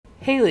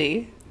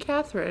Haley,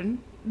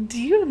 Catherine,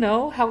 do you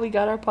know how we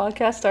got our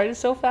podcast started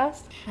so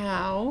fast?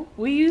 how?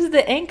 We use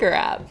the Anchor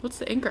app. What's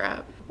the Anchor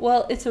app?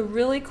 Well, it's a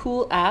really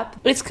cool app.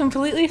 It's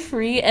completely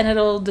free and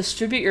it'll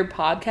distribute your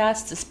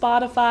podcast to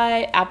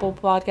Spotify, Apple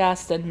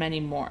Podcasts, and many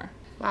more.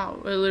 Wow,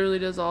 it literally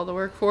does all the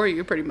work for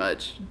you, pretty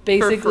much.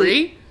 Basically, For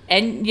free?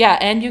 And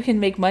you can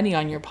make money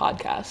on your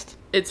podcast.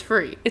 It's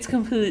free. It's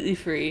completely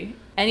free.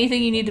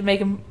 Anything you need to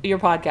make your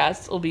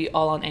podcast will be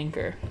all on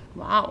Anchor.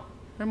 Wow,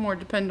 they're more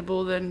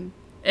dependable than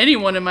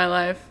anyone in my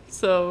life,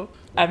 so...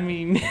 I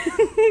mean,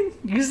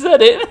 you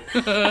said it.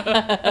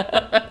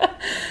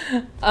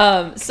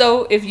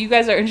 So if you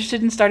guys are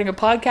interested in starting a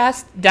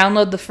podcast,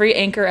 download the free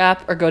Anchor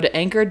app or go to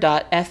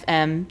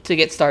anchor.fm to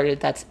get started.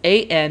 That's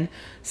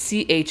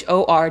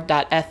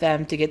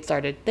ANCHOR.FM to get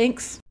started.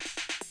 Thanks.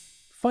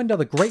 Find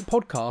other great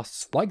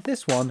podcasts like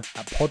this one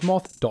at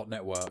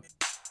podmoth.network.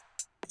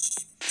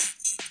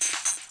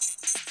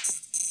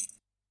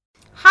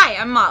 Hi,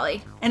 I'm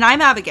Molly. And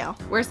I'm Abigail,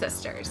 We're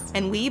sisters.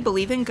 and we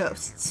believe in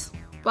ghosts.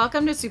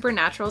 Welcome to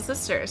Supernatural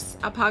Sisters,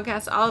 a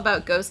podcast all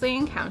about ghostly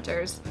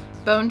encounters,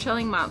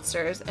 bone-chilling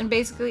monsters, and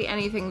basically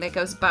anything that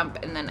goes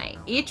bump in the night.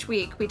 Each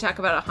week, we talk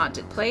about a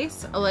haunted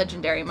place, a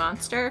legendary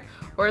monster,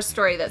 or a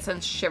story that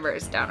sends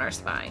shivers down our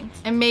spines.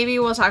 And maybe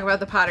we'll talk about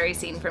the pottery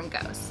scene from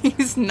Ghost.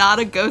 He's not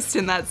a ghost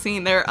in that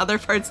scene. There are other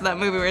parts of that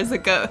movie where he's a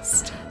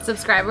ghost.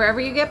 Subscribe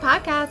wherever you get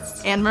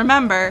podcasts. And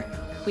remember,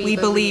 we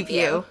believe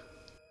you.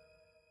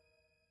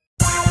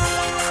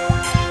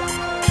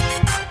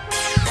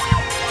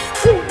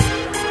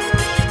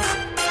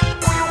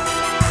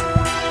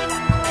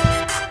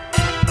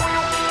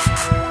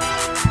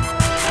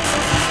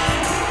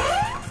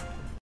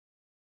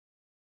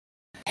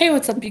 Hey,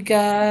 what's up, you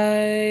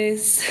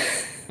guys?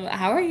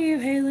 How are you,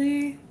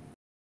 Haley?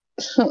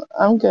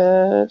 I'm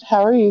good.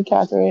 How are you,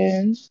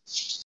 Catherine?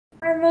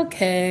 I'm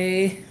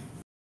okay.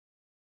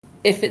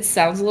 If it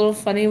sounds a little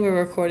funny, we're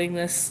recording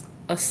this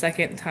a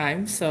second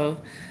time,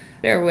 so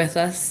bear with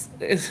us.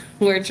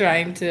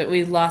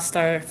 We lost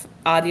our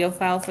audio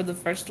file for the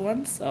first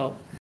one, so.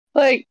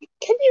 Like,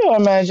 can you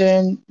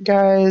imagine,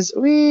 guys?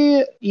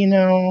 We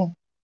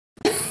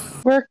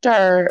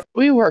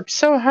worked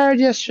so hard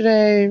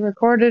yesterday,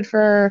 recorded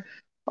for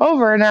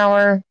over an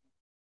hour,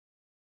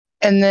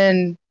 and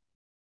then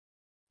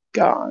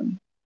gone.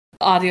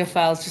 Audio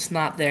file's just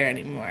not there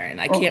anymore,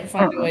 and I can't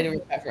find a way to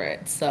recover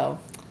it, so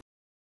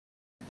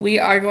we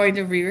are going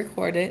to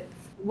re-record it.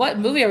 What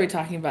movie are we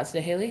talking about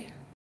today, Haley?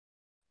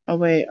 Oh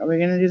wait, are we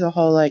gonna do the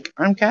whole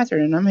I'm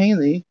Catherine and I'm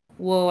Haley?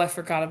 Whoa, I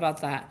forgot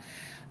about that.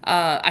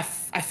 I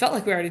felt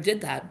like we already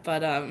did that,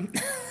 but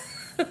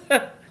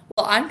well,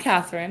 I'm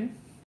Catherine.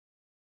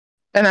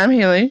 And I'm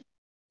Haley.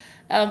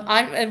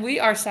 And we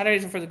are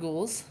Saturdays for the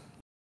Ghouls.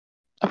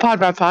 A pod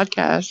by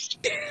podcast.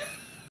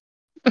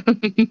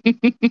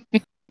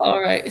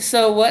 All right.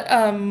 So, what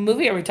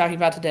movie are we talking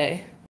about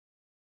today?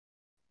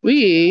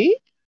 We,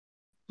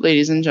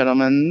 ladies and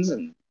gentlemen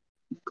and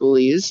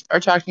ghoulies, are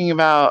talking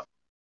about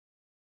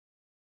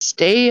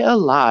Stay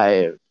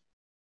Alive.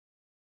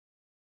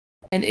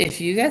 And if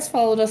you guys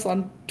followed us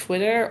on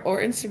Twitter or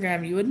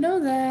Instagram, you would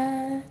know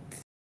that.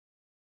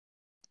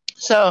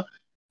 So,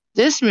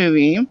 this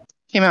movie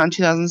came out in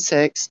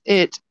 2006.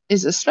 It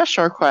is a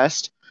special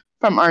request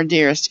from our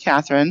dearest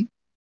Catherine.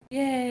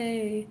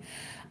 Yay.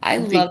 I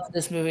loved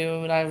this movie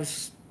when I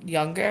was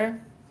younger,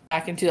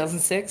 back in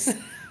 2006.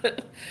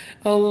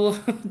 Oh,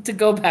 to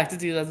go back to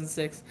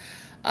 2006.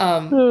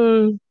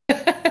 Not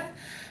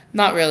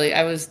really.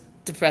 I was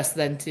depressed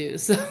then too,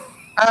 so.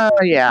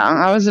 Oh, yeah.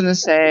 I was going to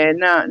say,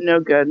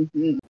 no good.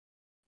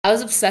 I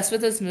was obsessed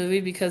with this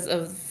movie because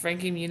of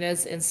Frankie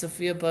Muniz and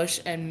Sophia Bush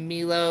and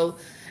Milo,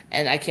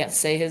 and I can't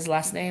say his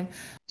last name.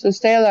 So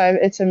Stay Alive,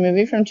 it's a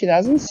movie from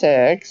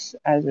 2006,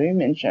 as we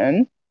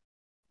mentioned.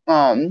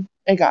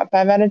 It got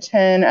 5 out of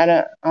 10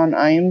 on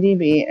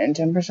IMDb and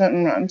 10%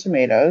 on Rotten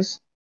Tomatoes.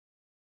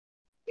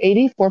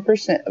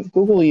 84% of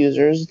Google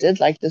users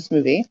did like this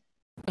movie.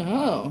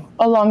 Oh.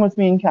 Along with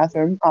me and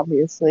Catherine,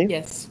 obviously.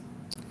 Yes.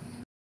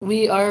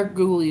 We are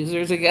Google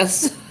users, I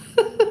guess.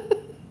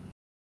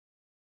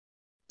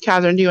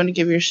 Catherine, do you want to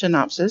give your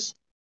synopsis?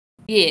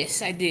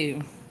 Yes, I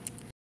do.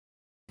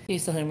 Can you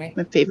still hear me?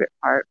 My favorite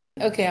part.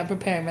 Okay, I'm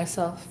preparing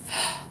myself.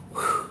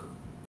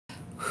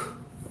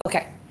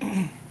 Okay.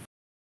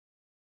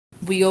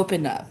 We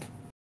open up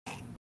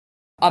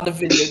on the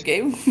video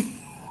game.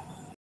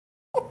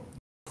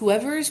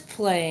 Whoever is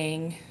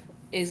playing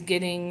is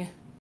getting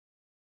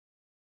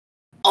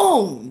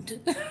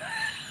owned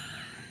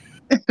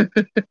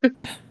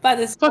by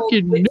this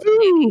fucking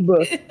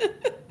noob.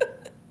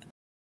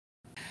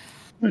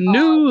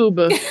 Noob.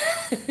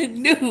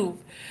 Noob.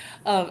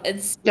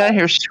 And so, get out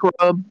here,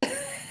 scrub.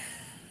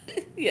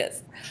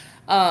 Yes.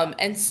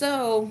 And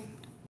so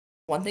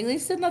one thing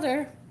leads to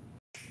another.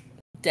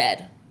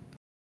 Dead.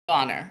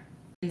 Goner.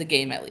 In the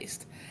game, at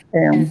least.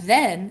 Damn. And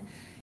then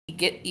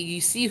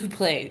you see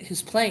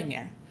who's playing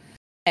there.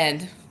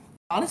 And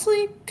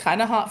honestly,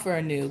 kind of hot for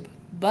a noob,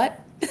 but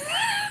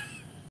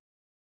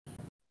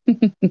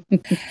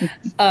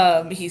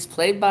He's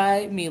played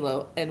by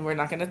Milo, and we're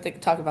not gonna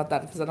talk about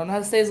that because I don't know how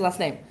to say his last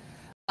name.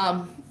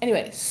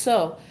 Anyway,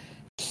 so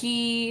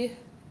he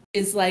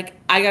is like,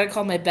 I gotta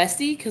call my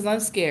bestie because I'm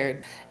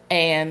scared,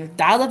 and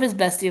dialed up his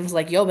bestie and was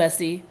like, "Yo,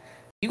 bestie,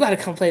 you gotta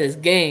come play this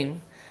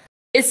game.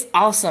 It's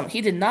awesome."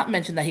 He did not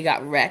mention that he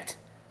got wrecked,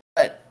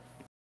 but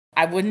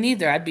I wouldn't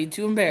either. I'd be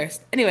too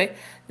embarrassed. Anyway,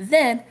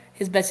 then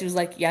his bestie was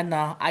like, "Yeah,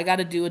 nah, I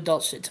gotta do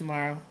adult shit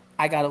tomorrow.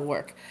 I gotta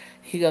work."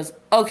 He goes,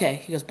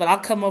 "Okay." He goes, "But I'll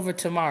come over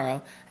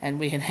tomorrow and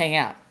we can hang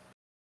out."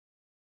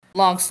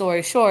 Long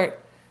story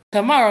short,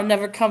 tomorrow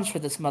never comes for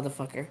this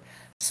motherfucker.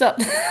 So,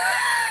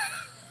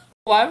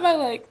 why am I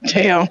like?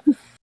 Damn.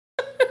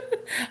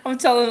 I'm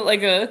telling it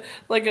like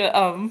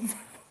a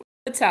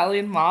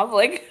Italian mob.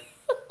 Like,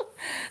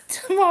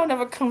 tomorrow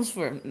never comes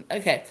for him.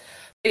 Okay,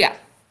 but yeah.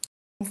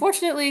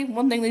 Unfortunately,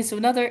 one thing leads to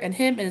another, and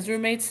him and his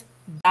roommates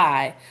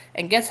die.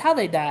 And guess how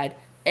they died?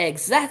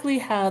 Exactly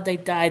how they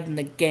died in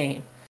the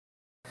game.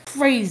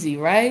 Crazy,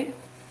 right?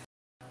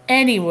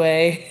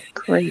 Anyway.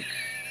 Great.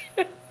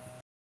 I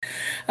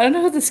don't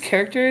know who this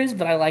character is,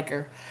 but I like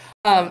her.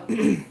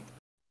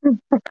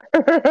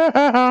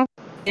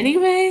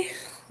 Anyway,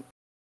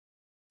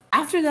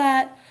 after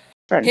that,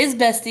 his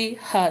bestie,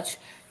 Hutch,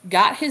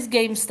 got his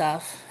game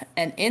stuff,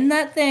 and in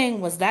that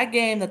thing was that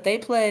game that they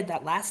played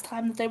that last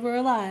time that they were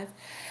alive.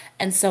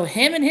 And so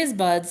him and his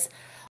buds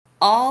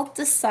all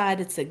decide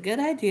it's a good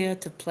idea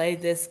to play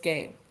this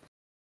game.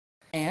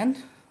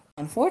 And,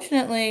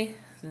 unfortunately,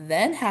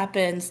 then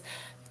happens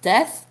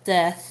death,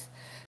 death,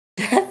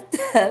 death,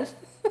 death,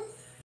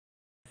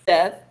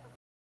 death.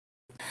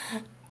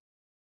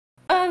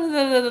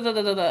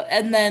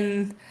 And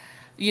then,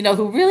 you know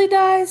who really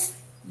dies?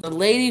 The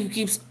lady who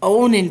keeps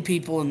owning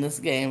people in this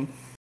game.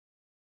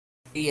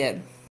 The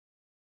end.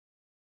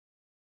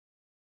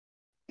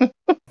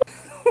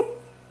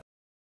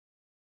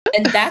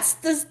 And that's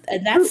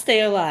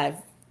Stay Alive.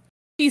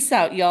 Peace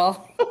out,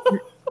 y'all.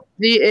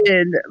 The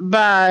end.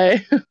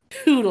 Bye.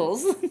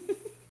 Toodles.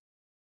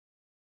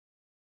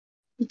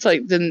 It's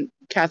like then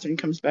Catherine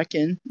comes back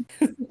in.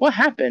 What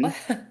happened?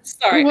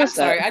 Sorry, Who I'm was that?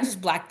 sorry. I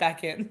just blacked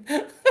back in.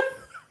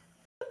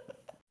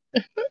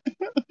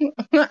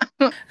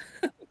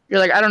 You're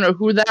like, I don't know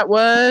who that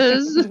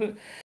was.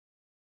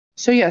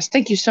 So yes,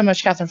 thank you so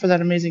much, Catherine, for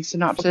that amazing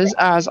synopsis,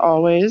 as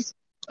always.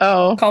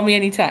 Oh, Call me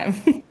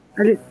anytime.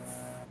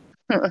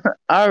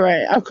 all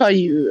right. I'll call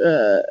you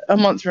a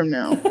month from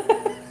now.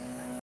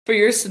 For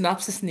your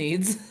synopsis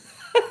needs.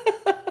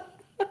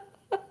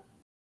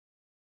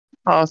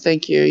 Oh,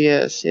 thank you.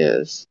 Yes,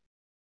 yes.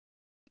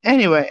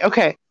 Anyway,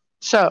 okay.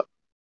 So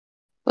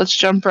let's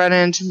jump right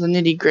into the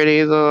nitty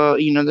gritty,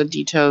 the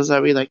details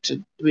that we like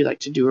to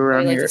do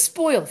around I like here. to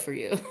spoil for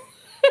you.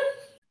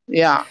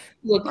 Yeah.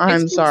 Look,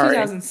 I'm it's sorry.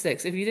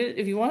 2006. If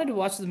you wanted to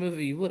watch the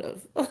movie, you would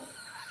have.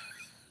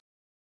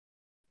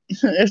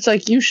 It's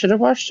like you should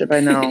have watched it by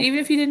now. Even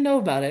if you didn't know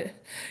about it,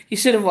 you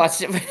should have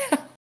watched it by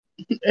now.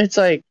 It's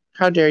like,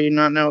 how dare you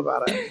not know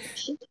about it?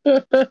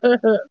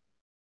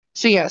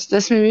 So yes,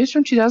 this movie is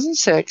from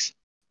 2006.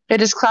 It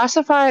is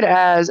classified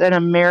as an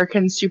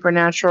American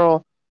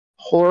supernatural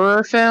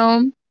horror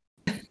film,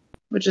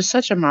 which is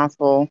such a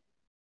mouthful.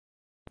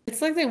 It's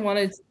like they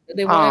wanted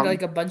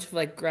like a bunch of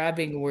like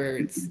grabbing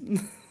words.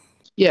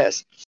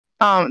 Yes.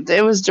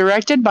 It was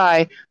directed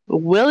by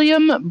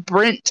William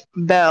Brent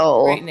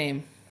Bell. Great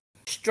name.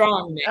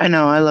 Strong name. I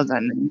know, I love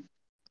that name.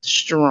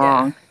 Strong.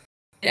 Yeah.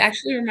 It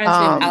actually reminds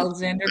me of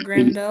Alexander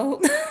Graham Bell.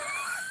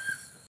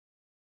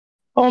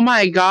 Oh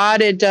my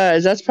god, it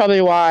does. That's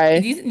probably why.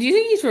 Do you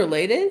think he's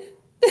related?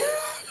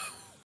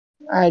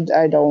 I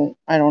don't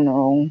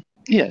know.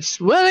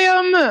 Yes,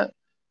 William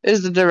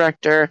is the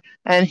director,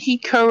 and he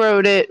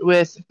co-wrote it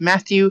with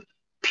Matthew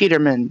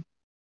Peterman.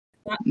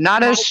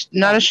 Not as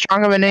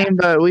strong of a name,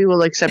 but we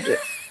will accept it.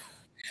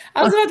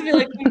 I was about to be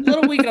like a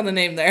little weak on the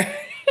name there.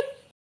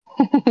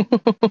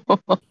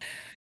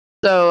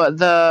 So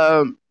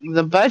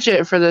the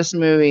budget for this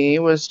movie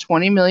was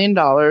 $20 million.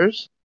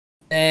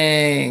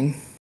 Dang.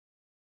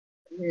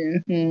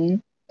 Mm-hmm.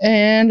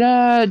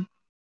 And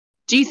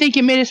do you think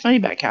it made its money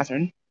back,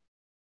 Catherine?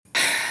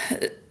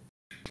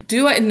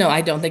 No,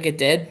 I don't think it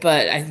did,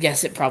 but I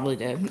guess it probably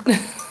did.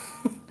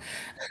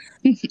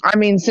 I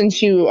mean,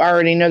 since you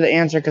already know the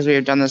answer because we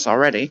have done this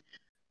already.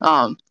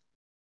 I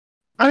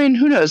mean,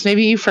 who knows?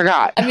 Maybe you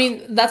forgot. I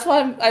mean, that's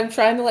why I'm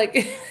trying to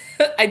like.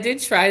 I did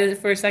try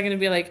for a second to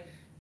be like,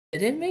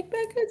 did it make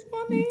back its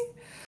money?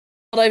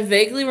 But I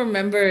vaguely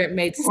remember it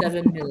made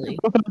 $7 million.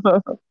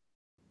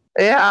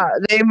 Yeah,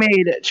 they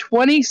made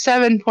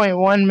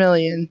 $27.1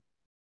 million.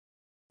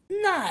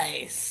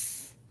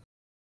 Nice.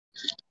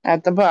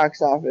 At the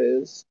box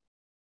office.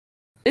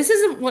 This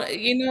isn't what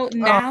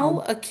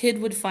now a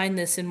kid would find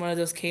this in one of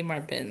those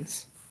Kmart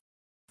bins.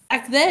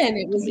 Back then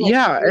it was like,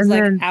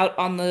 out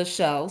on the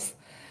shelves.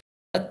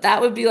 But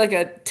that would be like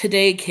a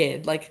today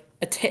kid, like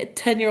a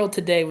 10-year-old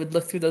today would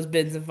look through those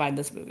bins and find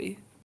this movie.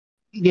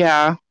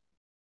 Yeah.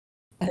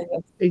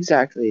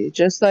 Exactly.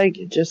 Just like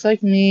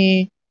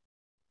me.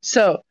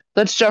 So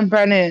let's jump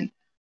right in.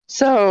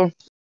 So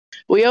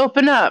we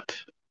open up.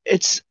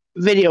 It's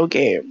video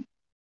game,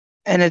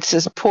 and it's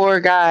this poor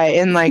guy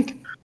in like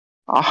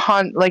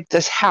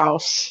this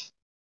house,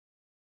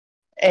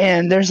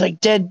 and there's like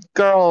dead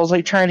girls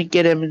like trying to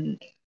get him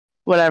and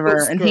whatever,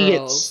 Ghost and girls. he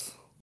gets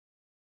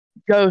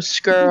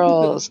ghost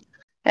girls,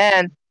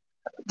 and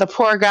the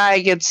poor guy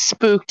gets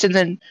spooked, and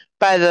then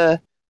by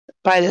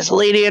this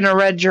lady in a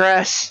red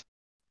dress,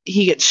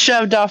 he gets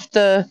shoved off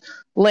the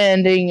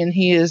landing, and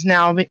he is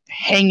now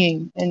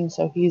hanging, and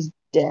so he's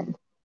dead.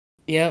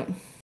 Yep.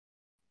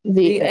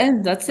 The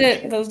end. That's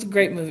it. That was a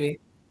great movie.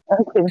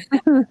 Okay.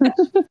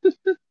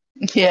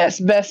 Yes,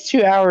 best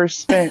 2 hours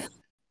spent.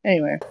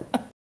 Anyway,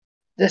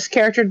 this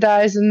character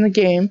dies in the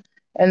game,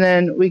 and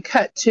then we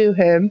cut to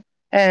him,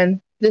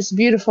 and this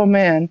beautiful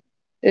man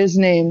is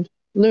named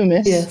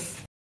Loomis. Yes.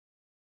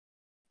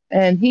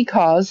 And he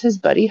calls his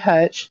buddy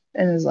Hutch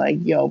and is like,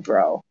 "Yo,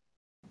 bro,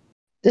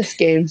 this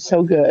game's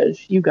so good.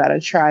 You gotta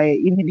try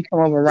it. You need to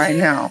come over right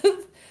now."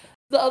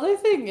 The other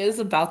thing is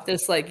about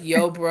this, like,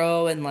 yo,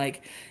 bro, and,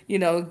 like, you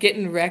know,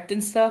 getting wrecked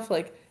and stuff,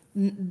 like,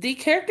 the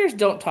characters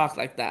don't talk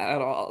like that at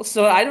all.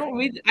 So I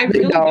really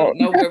don't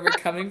know where we're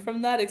coming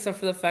from that, except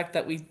for the fact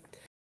that we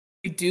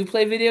do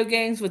play video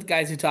games with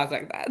guys who talk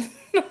like that.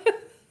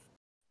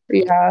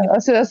 Yeah,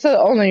 that's the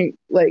only,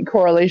 like,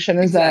 correlation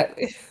is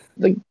exactly.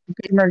 That the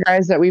gamer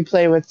guys that we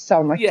play with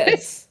sound like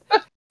yes.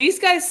 These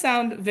guys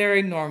sound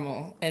very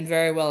normal and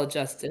very well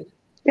adjusted.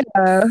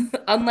 Yeah.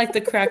 Unlike the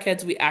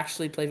crackheads we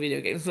actually play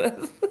video games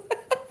with.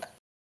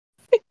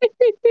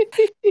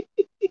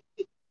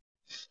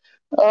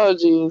 Oh,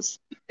 jeez.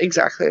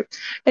 Exactly.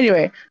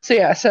 Anyway,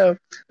 so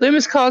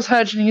Loomis calls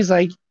Hutch and he's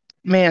like,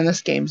 "Man,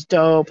 this game's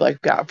dope.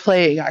 Like, gotta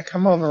play. Gotta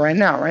come over right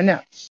now.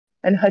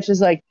 And Hutch is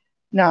like,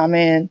 "Nah,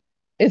 man.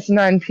 It's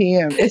 9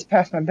 p.m. It's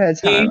past my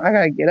bedtime. I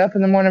gotta get up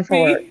in the morning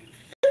for work."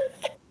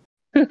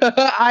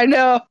 I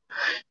know.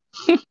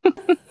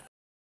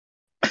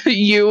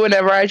 You,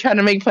 whenever I try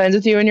to make plans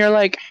with you, and you're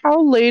like,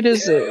 "How late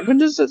is it? When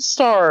does it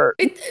start?"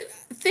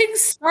 Things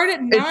start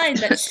at 9.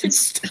 That should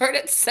start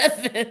at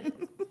 7.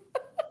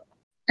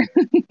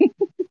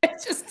 I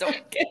just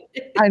don't get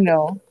it. I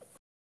know.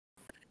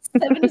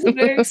 7 is a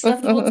very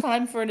acceptable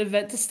time for an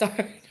event to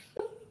start.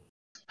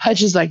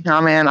 Hutch is like,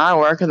 "Nah, man, I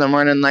work in the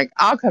morning. Like,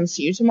 I'll come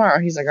see you tomorrow."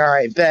 He's like, "All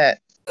right,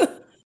 bet."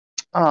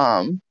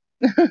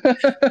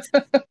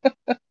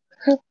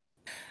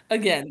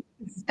 Again,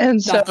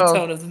 and not the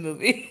tone of the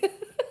movie.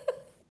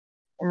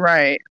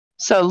 Right.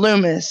 So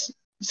Loomis,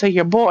 so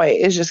your boy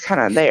is just kind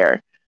of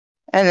there.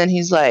 And then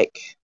he's like,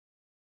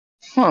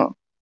 huh.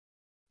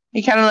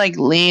 He kind of like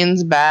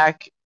leans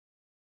back.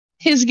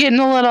 He's getting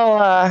a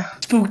little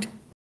spooked.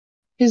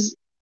 He's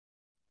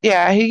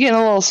getting a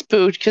little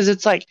spooked because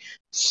it's like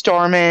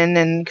storming,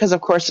 and because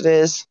of course it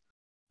is.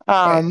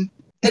 Right.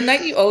 The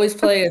night you always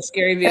play a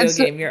scary video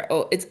game,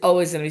 it's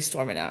always gonna be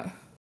storming out.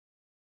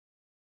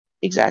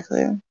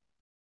 Exactly.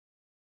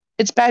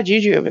 It's bad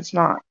juju if it's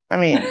not. I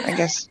mean, I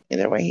guess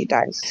either way he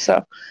dies.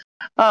 So,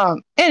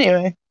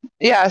 anyway,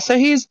 yeah. So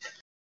he's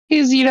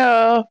you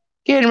know,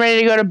 getting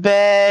ready to go to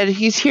bed.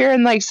 He's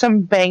hearing like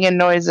some banging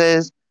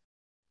noises.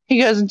 He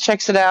goes and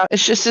checks it out.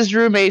 It's just his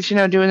roommates, you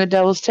know, doing the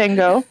devil's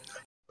tango.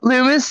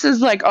 Loomis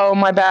is like, "Oh,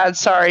 my bad.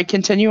 Sorry.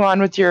 Continue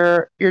on with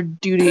your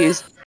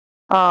duties.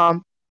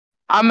 I'm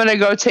gonna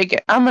go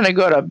I'm gonna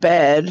go to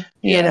bed.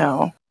 You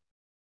know,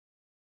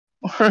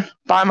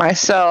 by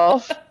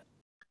myself."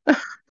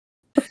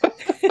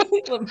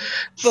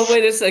 But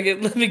wait a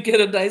second, let me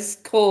get a nice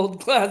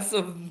cold glass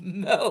of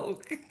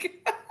milk.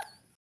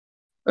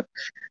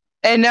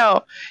 And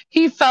no,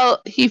 he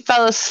fell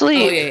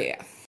asleep. Oh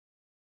yeah.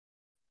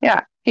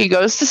 Yeah, he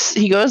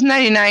goes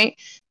nighty night.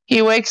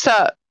 He wakes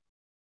up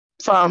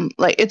from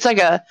like, it's like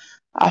a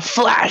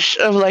flash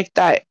of like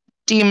that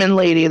demon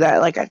lady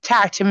that like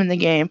attacked him in the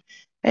game,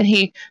 and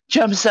he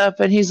jumps up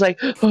and he's like,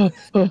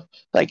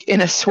 like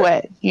in a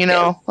sweat, you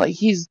know, like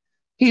he's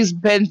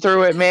been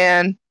through it,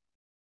 man.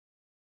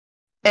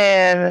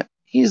 And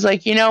he's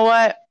like, "You know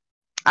what?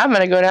 I'm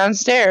gonna go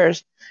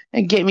downstairs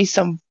and get me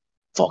some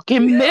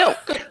fucking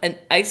milk." An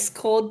ice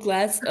cold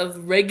glass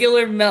of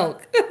regular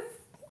milk.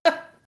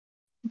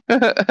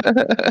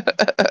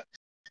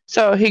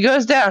 So he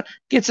goes down,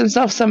 gets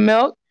himself some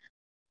milk.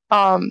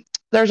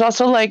 There's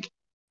also like,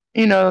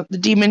 you know, the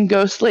demon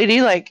ghost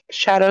lady, like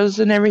shadows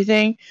and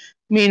everything.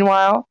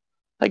 Meanwhile,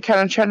 like kind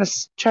of trying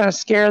to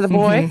scare the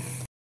boy.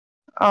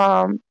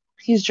 Mm-hmm.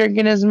 He's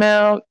drinking his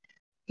milk.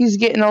 He's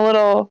getting a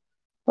little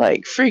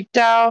like freaked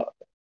out.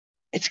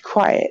 It's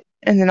quiet,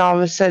 and then all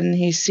of a sudden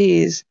he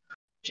sees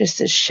just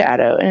this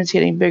shadow, and it's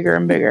getting bigger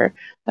and bigger.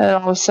 And then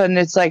all of a sudden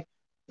it's like,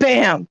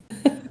 bam,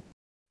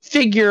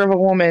 figure of a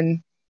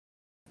woman.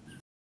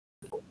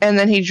 And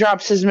then he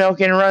drops his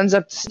milk and runs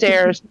up the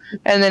stairs,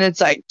 and then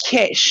it's like,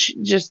 kish,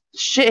 just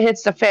shit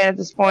hits the fan at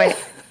this point.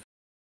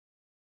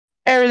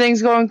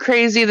 Everything's going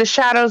crazy. The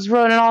shadow's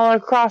running all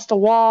across the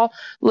wall,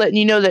 letting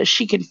you know that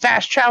she can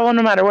fast travel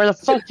no matter where the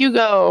fuck you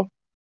go.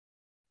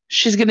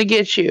 She's gonna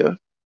get you.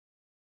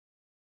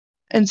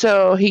 And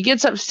so he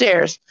gets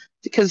upstairs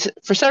because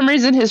for some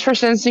reason his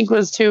first instinct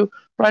was to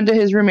run to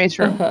his roommate's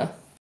room.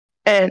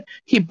 And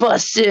he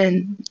busts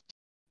in,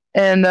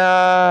 and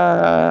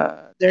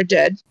they're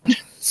dead.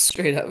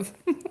 Straight up.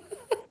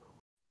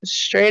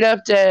 Straight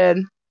up dead.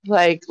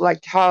 Like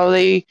how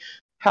he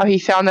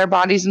found their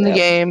bodies in the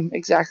game,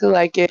 exactly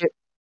like it.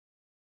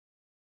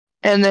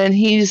 And then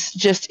he's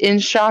just in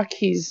shock.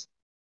 He's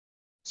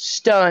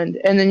stunned,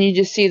 and then you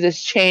just see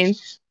this chain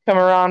come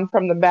around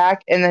from the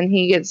back, and then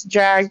he gets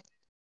dragged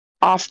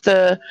off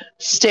the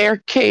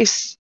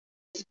staircase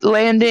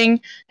landing,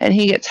 and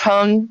he gets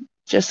hung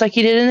just like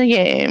he did in the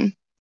game.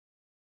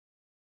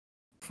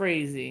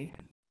 Crazy.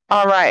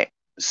 All right,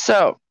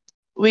 so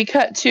we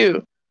cut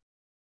to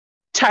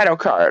title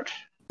card.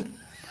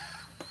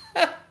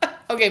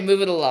 Okay,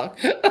 move it along.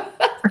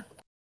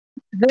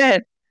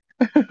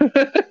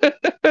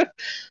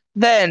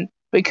 Then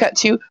we cut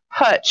to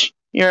Hutch.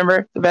 You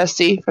remember the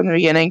bestie from the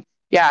beginning?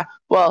 Yeah.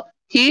 Well,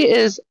 he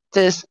is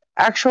this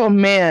actual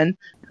man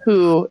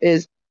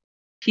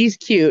he's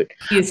cute.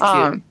 He's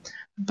cute.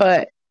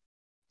 But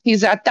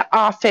he's at the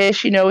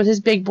office, with his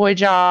big boy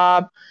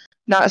job,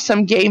 not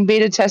some game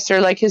beta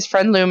tester like his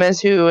friend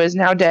Loomis, who is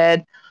now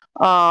dead.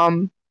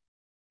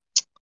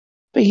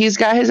 But he's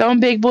got his own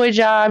big boy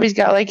job. He's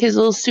got like his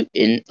little suit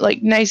and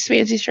like nice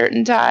fancy shirt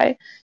and tie.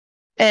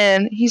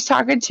 And he's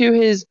talking to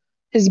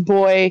his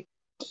boy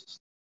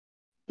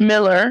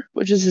Miller,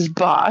 which is his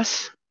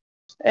boss.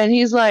 And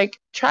he's like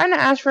trying to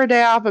ask for a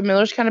day off, but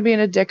Miller's kind of being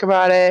a dick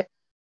about it.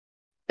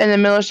 And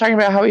then Miller's talking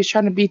about how he's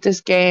trying to beat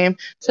this game.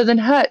 So then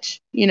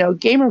Hutch,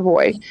 gamer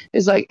boy,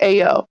 is like, hey,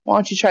 yo, why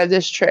don't you try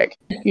this trick?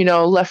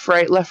 Left,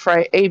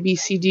 right, A, B,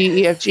 C,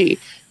 D, E, F, G.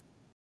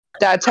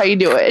 That's how you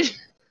do it.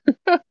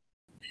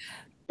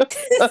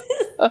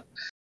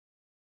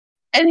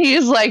 And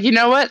he's like, you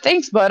know what?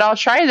 Thanks, bud. I'll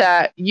try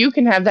that. You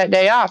can have that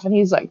day off. And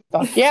he's like,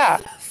 fuck yeah.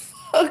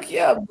 Fuck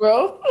yeah,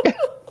 bro.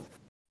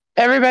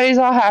 Everybody's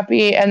all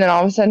happy. And then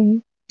all of a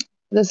sudden,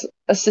 this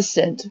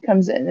assistant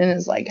comes in and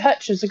is like,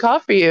 Hutch, there's a call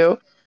for you.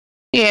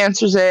 He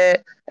answers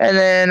it. And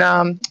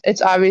then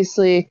it's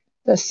obviously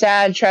the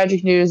sad,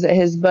 tragic news that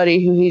his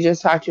buddy, who he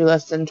just talked to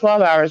less than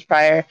 12 hours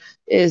prior,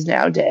 is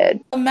now dead.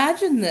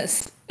 Imagine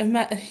this.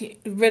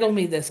 Riddle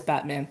me this,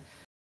 Batman.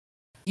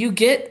 You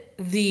get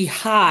the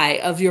high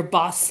of your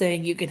boss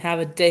saying you can have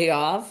a day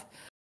off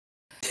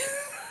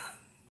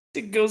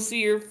to go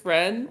see your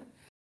friend.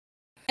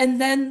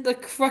 And then the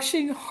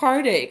crushing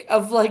heartache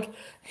of like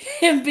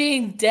him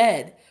being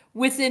dead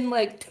within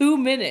like 2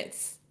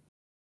 minutes.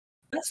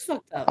 That's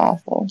fucked up.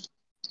 Awful.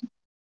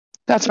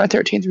 That's my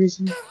 13th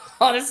reason.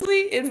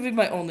 Honestly, it'd be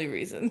my only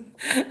reason.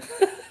 It'd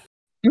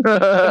be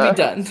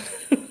done.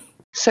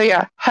 So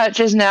yeah, Hutch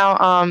is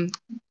now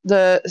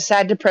the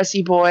sad,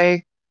 depressy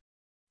boy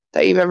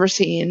that you've ever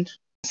seen.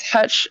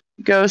 Hutch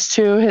goes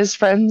to his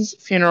friend's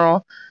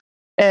funeral,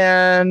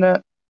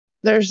 and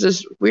there's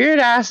this weird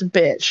ass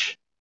bitch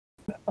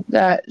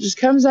that just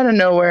comes out of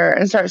nowhere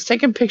and starts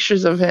taking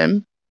pictures of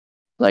him,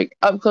 like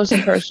up close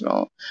and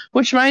personal.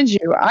 Which, mind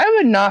you, I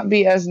would not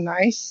be as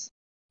nice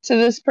to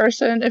this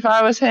person if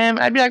I was him.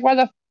 I'd be like, "Why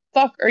the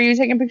fuck are you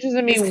taking pictures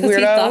of me, weirdo?" Because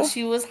he thought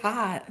she was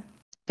hot.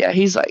 Yeah,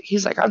 he's like,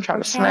 I'm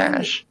trying to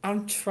smash.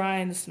 I'm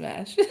trying to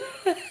smash.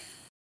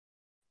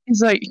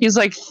 He's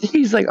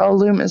like, oh,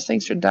 Loomis,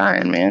 thanks for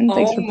dying, man.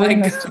 Thanks for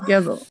putting us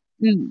together.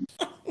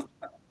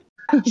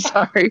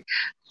 Sorry.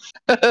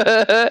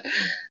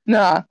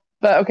 Nah,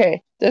 but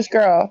okay, this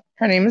girl,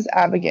 her name is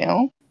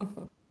Abigail.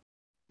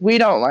 We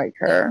don't like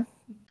her.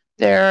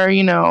 They're,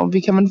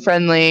 becoming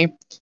friendly,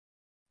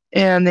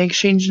 and they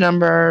exchange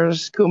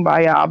numbers.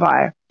 Kumbaya,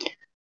 bye.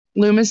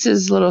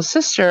 Loomis's little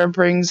sister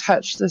brings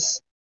Hutch this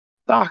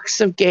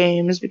box of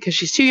games because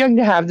she's too young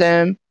to have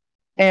them.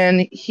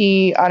 And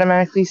he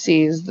automatically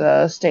sees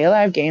the Stay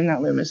Alive game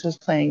that Loomis was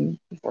playing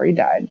before he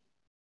died.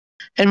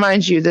 And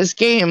mind you, this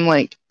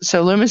game,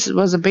 so Loomis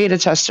was a beta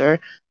tester.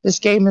 This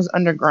game is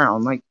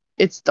underground.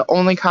 It's the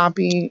only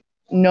copy.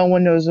 No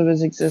one knows of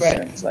his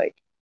existence. Right.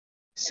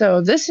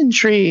 So this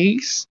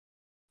intrigues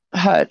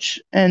Hutch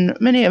and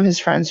many of his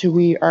friends who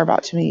we are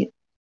about to meet.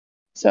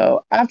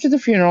 So after the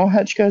funeral,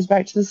 Hutch goes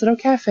back to this little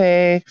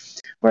cafe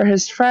where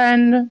his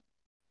friend,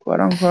 quote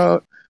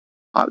unquote,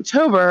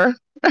 October,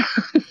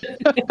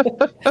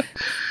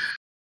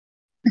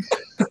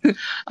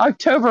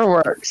 October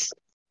works.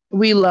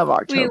 We love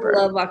October. We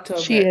love October.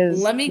 She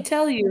is. Let me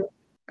tell you.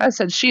 I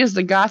said she is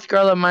the goth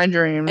girl of my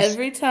dreams.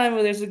 Every time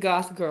when there's a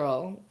goth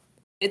girl,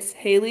 it's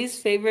Haley's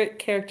favorite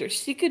character.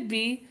 She could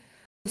be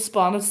the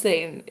spawn of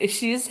Satan. If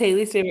she is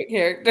Haley's favorite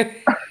character.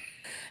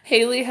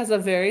 Haley has a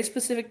very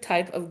specific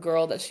type of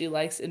girl that she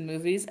likes in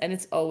movies, and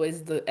it's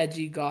always the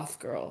edgy goth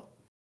girl.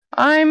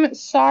 I'm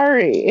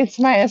sorry. It's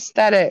my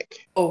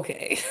aesthetic.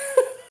 Okay.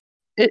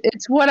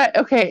 It's what I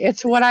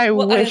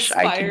wish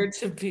I aspired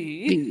to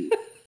be.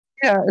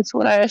 Yeah, it's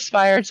what I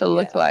aspire to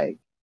look like.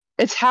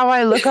 It's how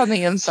I look on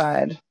the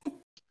inside.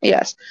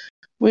 Yes.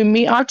 We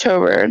meet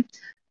October,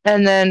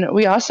 and then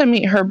we also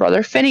meet her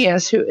brother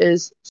Phineas, who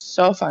is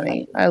so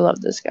funny. I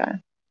love this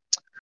guy.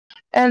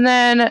 And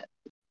then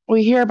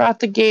we hear about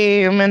the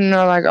game, and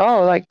they're like,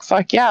 oh,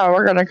 fuck yeah,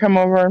 we're going to come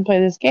over and play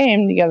this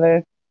game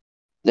together.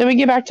 Then we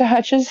get back to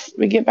Hutch's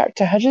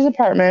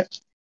apartment,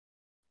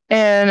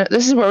 And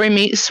this is where we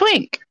meet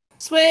Swink.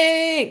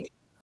 Swink!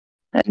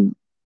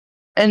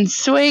 And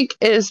Swink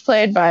is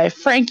played by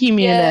Frankie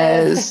Muniz.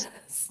 Yes.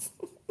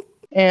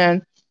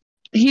 And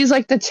he's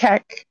like the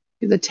tech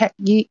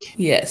geek.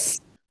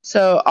 Yes.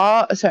 So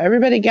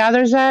everybody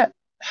gathers at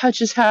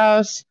Hutch's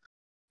house,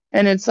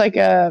 and it's like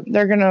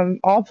they're gonna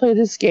all play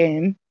this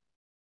game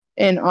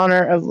in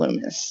honor of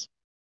Loomis.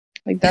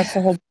 Like that's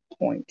the whole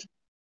point.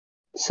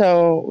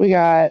 So we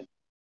got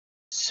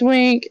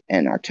Swink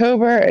and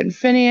October and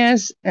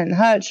Phineas and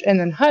Hutch, and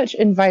then Hutch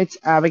invites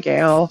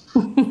Abigail,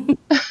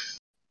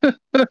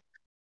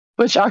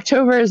 which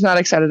October is not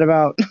excited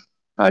about.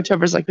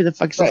 October's like, who the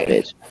fuck is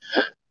this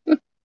bitch?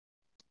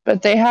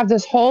 But they have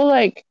this whole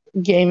like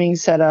gaming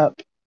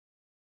setup,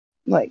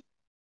 like,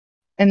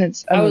 and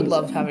it's amazing. I would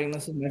love having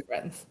this with my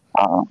friends.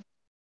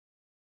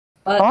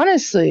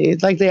 Honestly,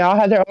 like they all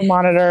have their own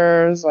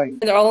monitors. Like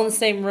they're all in the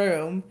same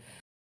room.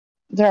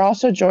 They're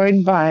also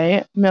joined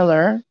by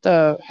Miller,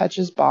 the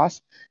Hutch's boss,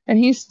 and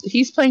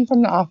he's playing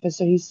from the office,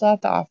 so he's still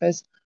at the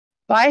office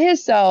by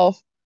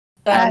himself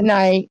at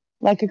night,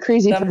 like a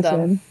crazy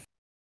person,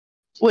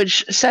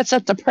 which sets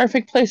up the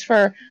perfect place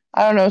for,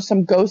 I don't know,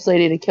 some ghost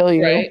lady to kill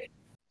you. Right.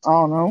 I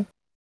don't know.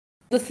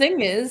 The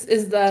thing is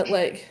that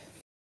like,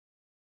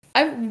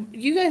 they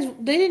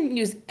didn't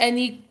use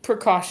any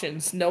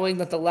precautions, knowing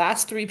that the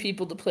last 3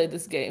 people to play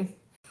this game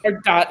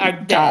are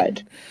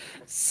dead.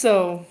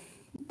 So.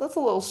 That's a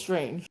little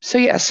strange. So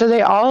yeah, so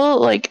they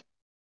all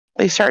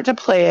they start to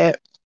play it,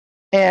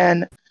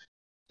 and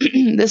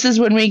this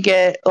is when we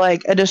get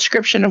like a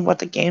description of what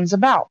the game's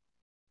about.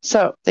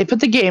 So they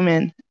put the game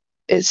in.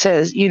 It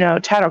says,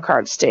 title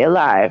card, stay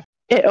alive.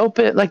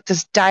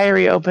 This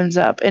diary opens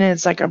up, and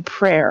it's like a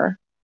prayer.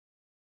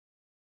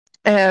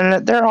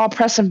 And they're all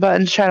pressing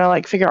buttons trying to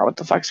like figure out what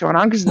the fuck's going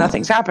on because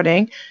nothing's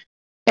happening.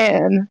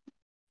 And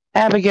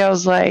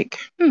Abigail's like,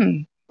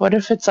 what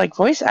if it's like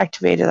voice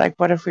activated? Like,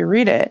 what if we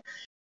read it?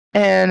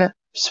 And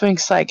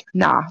Swink's like,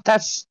 nah,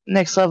 that's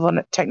next level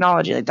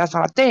technology. Like, that's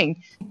not a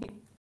thing.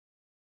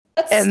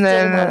 That's still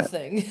not a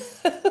thing.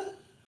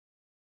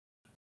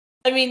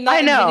 I mean, not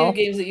in video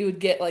games that you would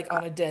get like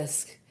on a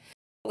disc.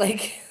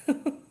 Like,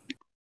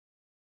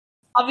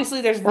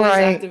 obviously there's voice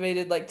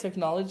activated like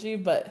technology,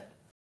 but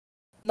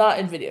not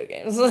in video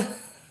games.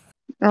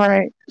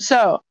 Right.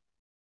 So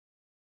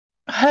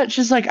Hutch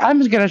is like, I'm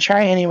just gonna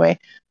try anyway.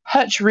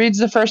 Hutch reads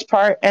the first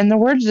part, and the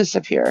words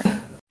disappear.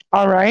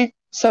 All right.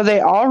 So they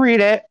all read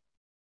it,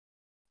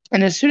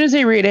 and as soon as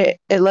they read it,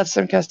 it lets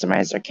them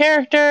customize their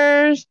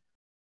characters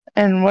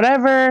and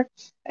whatever.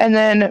 And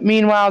then,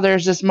 meanwhile,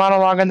 there's this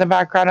monologue in the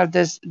background of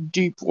this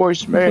deep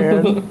voiced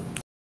man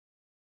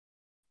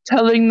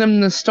telling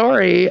them the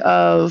story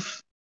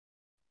of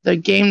the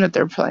game that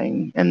they're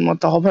playing and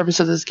what the whole purpose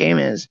of this game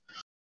is.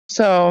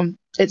 So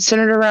it's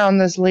centered around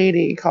this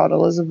lady called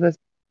Elizabeth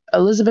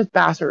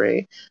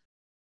Bathory,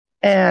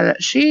 and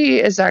she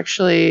is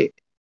actually.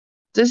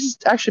 This is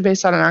actually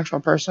based on an actual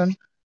person,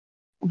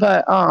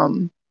 but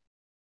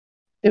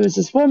it was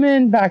this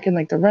woman back in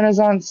like the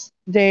Renaissance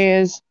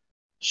days.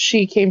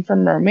 She came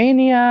from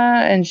Romania,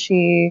 and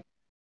she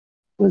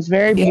was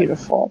very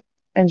beautiful,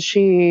 and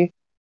she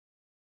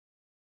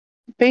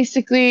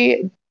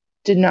basically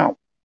did not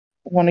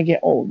want to get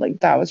old. Like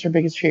that was her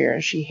biggest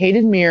fear. She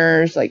hated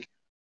mirrors. Like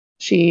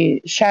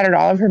she shattered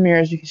all of her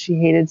mirrors because she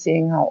hated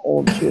seeing how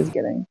old she was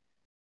getting,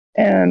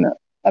 and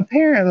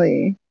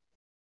apparently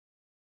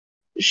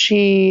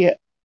she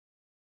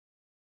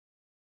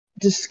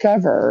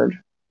discovered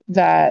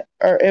that,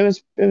 or it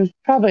was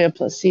probably a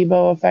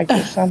placebo effect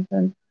or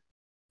something,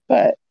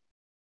 but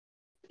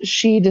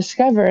she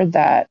discovered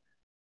that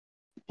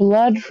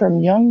blood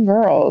from young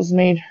girls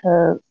made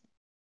her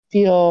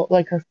feel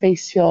like her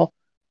face feel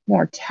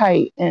more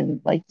tight and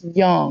like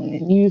young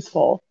and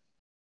youthful.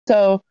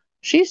 So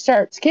she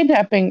starts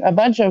kidnapping a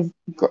bunch of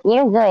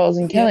little girls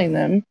and killing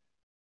them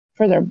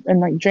and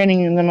like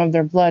draining them of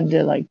their blood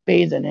to like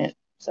bathe in it.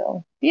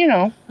 So,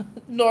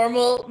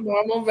 normal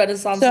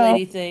Renaissance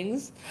lady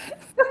things.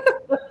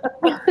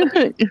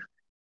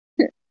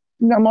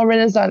 Normal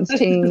Renaissance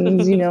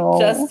things,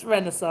 Just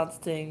Renaissance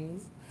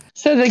things.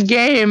 So the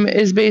game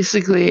is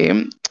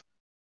basically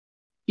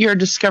you're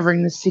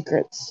discovering the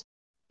secrets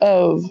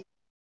of,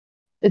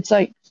 it's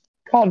like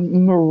called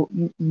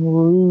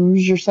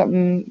Rouge or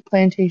something,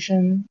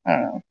 plantation. I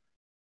don't know.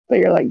 But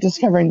you're like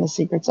discovering the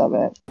secrets of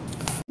it.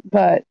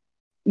 But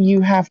you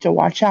have to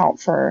watch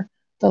out for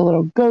the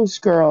little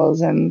ghost girls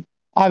and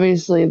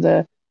obviously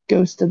the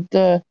ghost of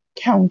the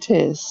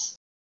Countess.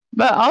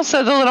 But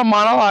also the little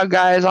monologue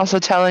guy is also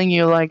telling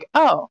you like,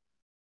 oh,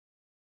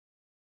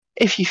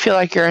 if you feel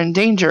like you're in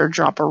danger,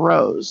 drop a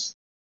rose.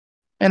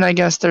 And I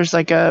guess there's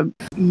like a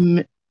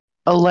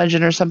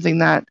legend or something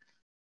that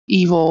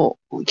evil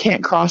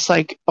can't cross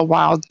like a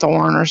wild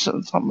thorn or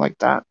something like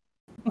that.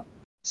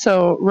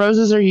 So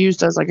roses are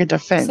used as like a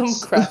defense.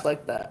 Some crap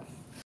like that.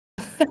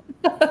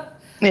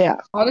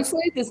 Yeah.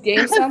 Honestly, this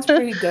game sounds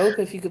pretty dope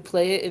if you could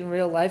play it in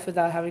real life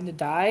without having to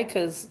die,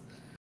 because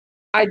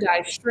I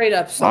die straight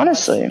up so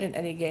much in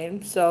any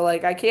game. So,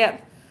 like, I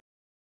can't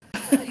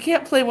I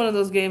can't play one of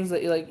those games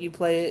that you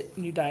play it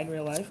and you die in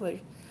real life.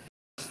 Like,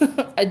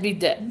 I'd be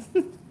dead.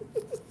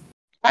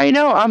 I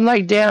know. I'm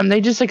like, damn, they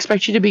just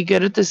expect you to be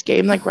good at this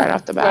game, like, right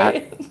off the bat.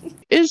 Right?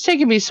 It's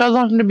taken me so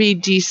long to be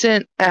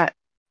decent at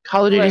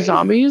Call of Duty Right.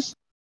 Zombies.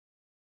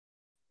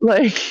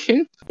 Like,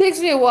 Takes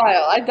me a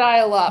while. I die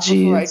a lot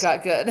before I Jeez.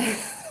 got good.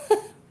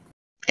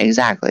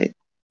 exactly.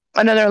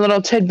 Another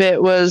little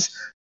tidbit was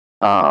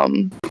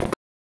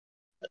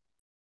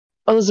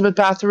Elizabeth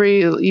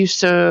Bathory used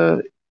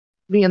to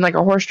be in like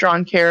a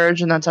horse-drawn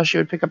carriage, and that's how she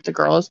would pick up the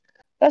girls.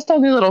 That's the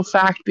only little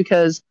fact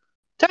because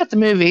throughout the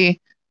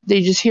movie,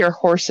 they just hear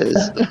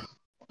horses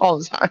all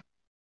the time.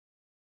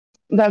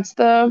 That's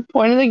the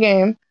point of the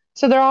game.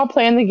 So they're all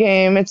playing the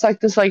game. It's like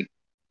this like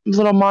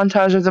little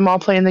montage of them all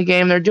playing the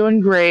game. They're doing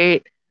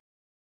great.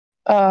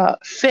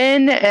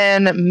 Finn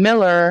and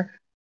Miller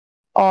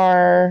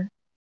are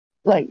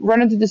like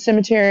running through the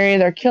cemetery.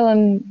 They're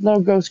killing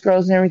little ghost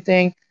girls and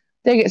everything.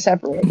 They get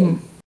separated.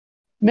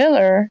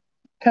 Miller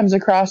comes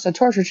across a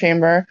torture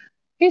chamber.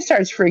 He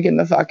starts freaking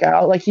the fuck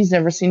out like he's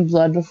never seen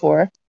blood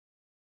before.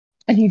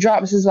 And he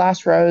drops his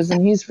last rose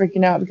and he's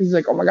freaking out because he's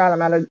like, oh my god,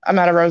 I'm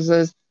out of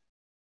roses.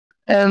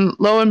 And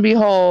lo and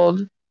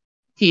behold,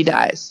 he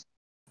dies.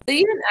 They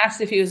even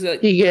asked if he was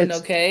like, He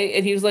okay,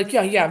 and he was like,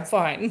 yeah, I'm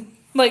fine.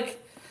 Like,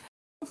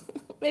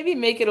 maybe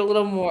make it a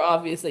little more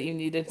obvious that you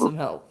needed some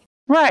help.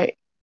 Right.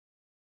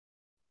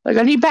 Like,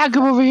 I need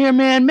backup over here,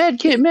 man.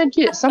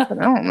 Medkit, something.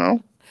 I don't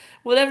know.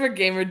 Whatever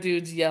gamer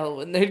dudes yell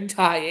when they're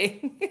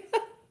dying.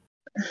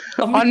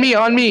 On me.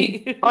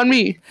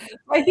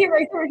 Right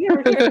here.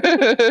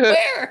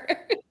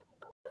 Where?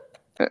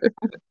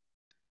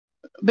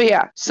 But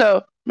yeah,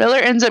 so Miller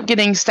ends up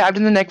getting stabbed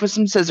in the neck with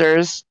some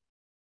scissors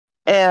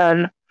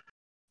and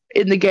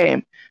in the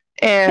game.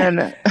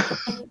 And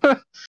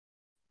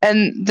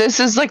and this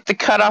is like the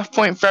cutoff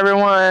point for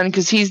everyone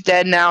because he's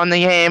dead now in the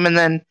game. And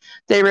then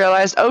they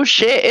realized, oh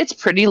shit, it's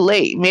pretty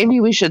late.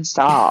 Maybe we should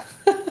stop.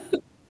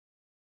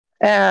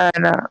 and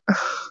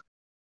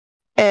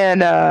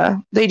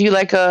they do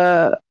like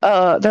they're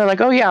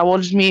like, oh yeah, we'll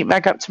just meet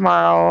back up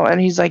tomorrow. And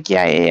he's like,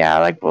 yeah,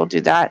 like we'll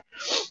do that.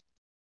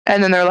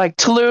 And then they're like,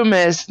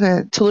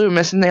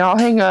 Talumis, and they all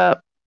hang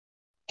up,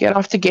 get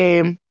off the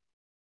game.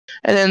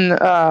 And then,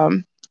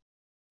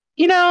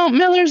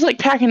 Miller's like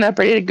packing up,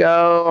 ready to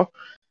go.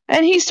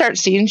 And he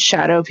starts seeing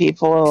shadow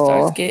people.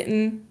 Starts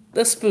getting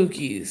the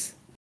spookies.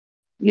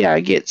 Yeah,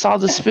 gets all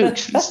the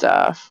spooks and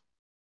stuff.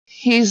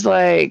 He's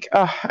like,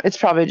 oh, it's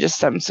probably just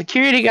some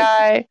security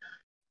guy.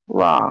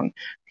 Wrong.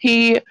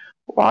 He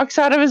walks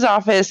out of his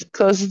office,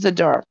 closes the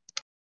door.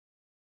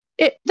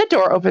 The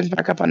door opens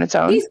back up on its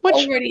own. He's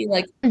already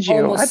like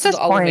almost to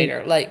the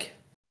elevator. Like,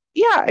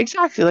 yeah,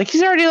 exactly. Like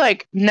he's already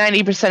like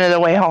 90% of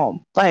the way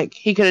home. Like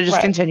he could have just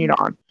continued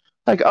on.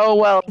 Like, oh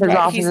well, his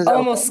office he's is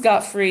almost open.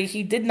 scot-free.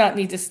 He did not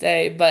need to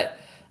stay, but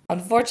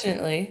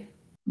unfortunately,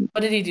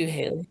 what did he do,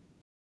 Haley?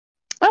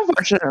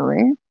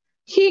 Unfortunately,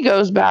 he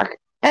goes back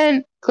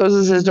and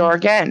closes his door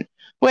again,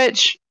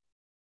 which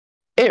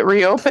it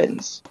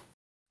reopens.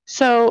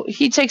 So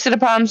he takes it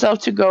upon himself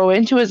to go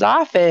into his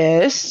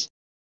office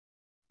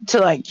to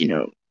like,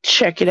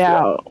 check it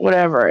out,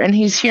 whatever. And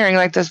he's hearing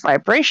like this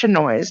vibration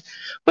noise,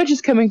 which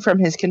is coming from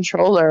his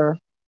controller.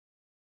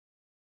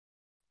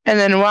 And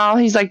then while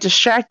he's like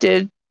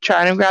distracted,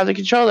 trying to grab the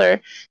controller,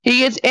 he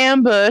gets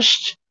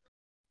ambushed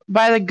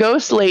by the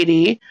ghost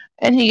lady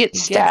and he gets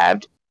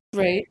stabbed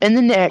in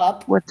the neck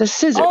with the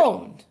scissors.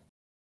 Owned.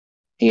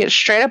 He gets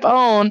straight up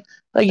owned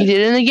like he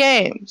did in the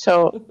game.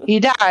 So he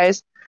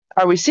dies.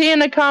 Are we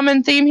seeing a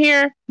common theme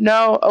here?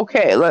 No?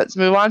 Okay, let's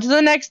move on to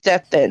the next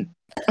death then.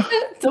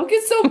 Don't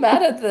get so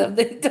mad at them.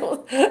 They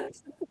don't. They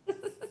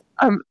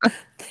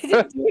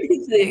didn't do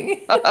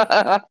anything.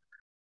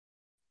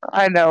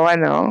 I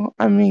know.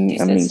 I'm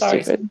being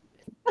sorry. stupid.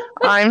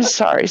 I'm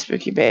sorry,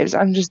 Spooky Babes.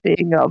 I'm just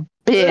being a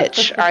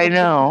bitch. I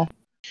know.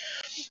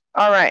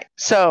 All right,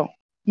 so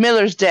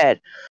Miller's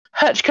dead.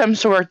 Hutch comes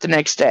to work the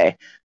next day.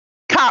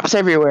 Cops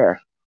everywhere.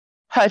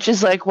 Hutch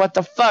is like, what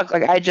the fuck?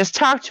 Like, I just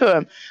talked to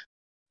him.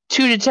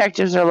 2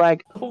 detectives are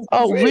like,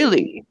 oh,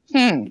 really?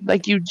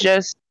 Like, you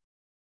just...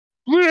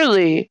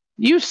 Really?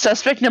 You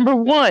suspect number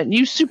 1.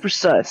 You super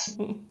sus.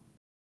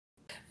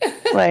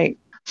 Like,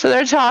 so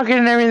they're talking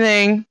and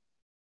everything.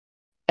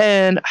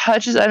 And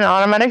Hutch is an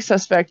automatic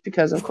suspect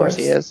because, of course,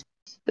 he is.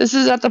 This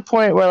is at the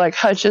point where, like,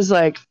 Hutch is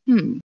like,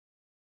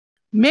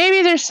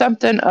 maybe there's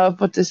something up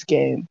with this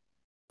game.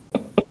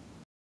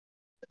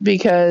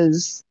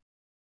 Because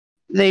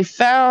they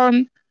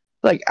found,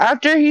 like,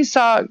 after he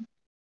saw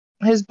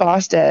his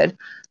boss dead,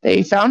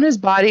 they found his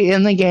body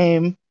in the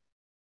game.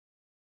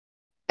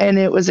 And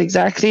it was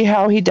exactly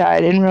how he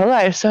died in real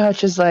life. So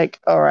Hutch is like,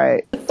 all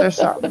right, there's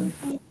something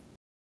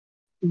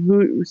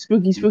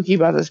spooky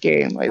about this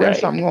game. Like, there's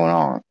something going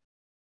on.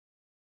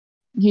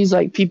 He's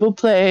like, people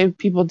play,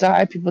 people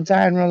die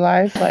in real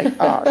life. Like,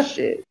 oh,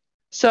 shit.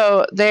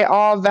 So they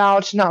all vow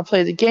to not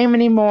play the game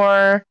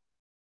anymore.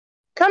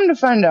 Come to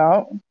find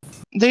out,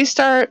 they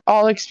start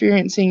all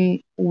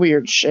experiencing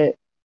weird shit.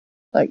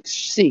 Like,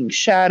 seeing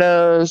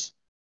shadows,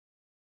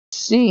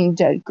 seeing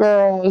dead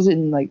girls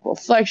and like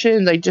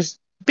reflections, like just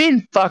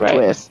being fucked Right.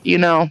 with, you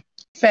know.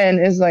 Finn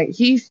is like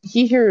he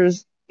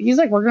hears, he's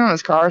like working on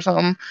his car or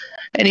something,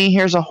 and he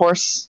hears a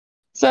horse.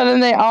 So then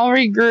they all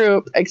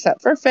regroup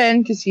except for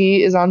Finn because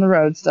he is on the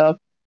road still.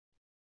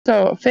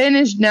 So Finn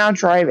is now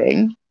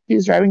driving.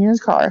 He's driving in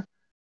his car,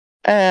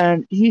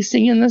 and he's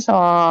singing the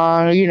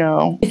song, you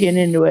know, getting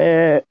into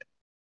it,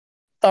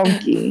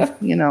 funky,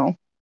 you know.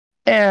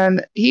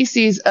 And he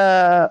sees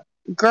a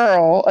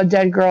girl, a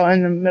dead girl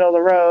in the middle of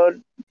the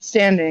road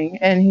standing,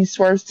 and he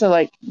swerves to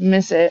like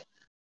miss it.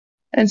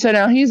 And so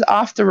now he's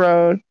off the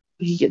road.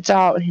 He gets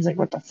out and he's like,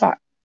 what the fuck?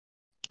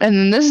 And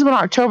then this is when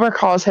October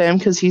calls him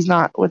because he's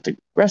not with the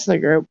rest of the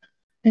group.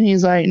 And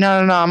he's like, no,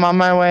 I'm on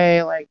my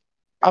way. Like,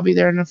 I'll be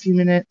there in a few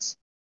minutes.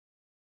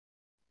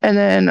 And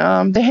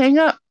then they hang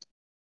up.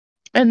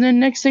 And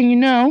then next thing you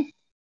know,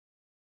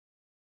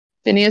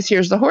 Phineas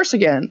hears the horse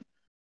again.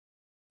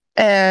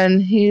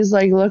 And he's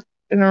like looking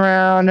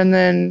around, and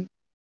then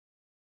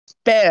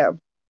bam,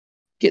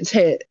 gets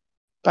hit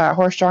by a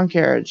horse-drawn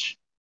carriage.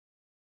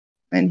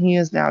 And he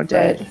is now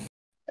dead. Right.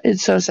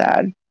 It's so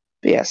sad.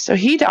 But yes, so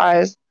he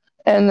dies,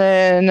 and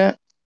then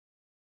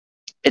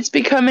it's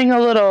becoming a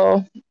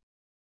little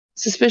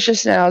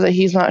suspicious now that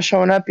he's not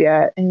showing up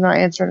yet and not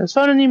answering his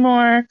phone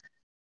anymore.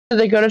 So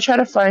they go to try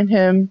to find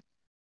him,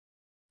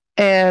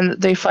 and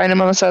they find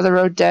him on the side of the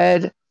road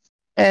dead.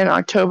 And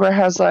October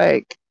has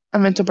like a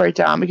mental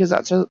breakdown because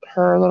that's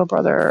her little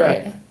brother.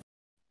 Right.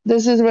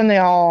 This is when they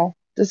all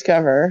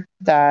discover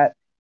that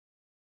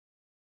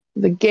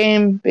the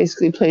game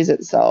basically plays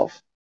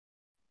itself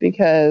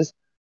because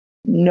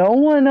no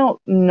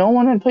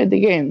one had played the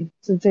game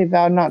since they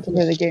vowed not to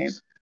play the game.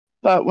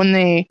 But when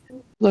they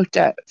looked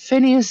at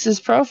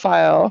Phineas's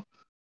profile,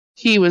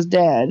 he was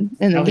dead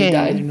in the How game. he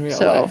died in real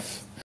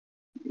life.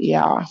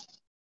 Yeah,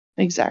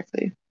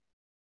 exactly.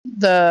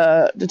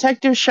 The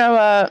detectives show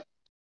up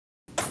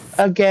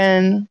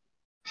again.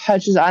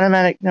 Hutch is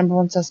automatic number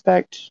one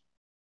suspect.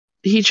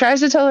 He tries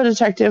to tell the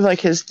detective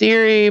like his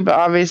theory, but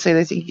obviously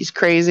they think he's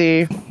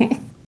crazy.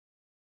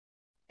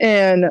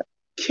 And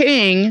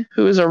King,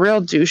 who is a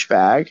real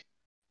douchebag,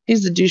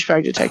 he's the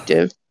douchebag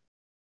detective.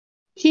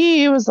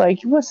 He was like,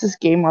 "What's this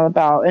game all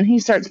about?" And he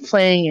starts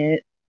playing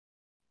it,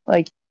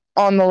 like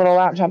on the little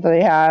laptop that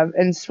they have.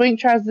 And Swink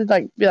tries to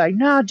like be like,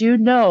 "No,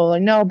 dude, no,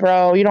 like no,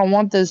 bro, you don't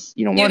want this.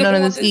 You don't want none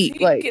of this heat.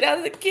 Like, get out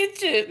of the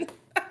kitchen."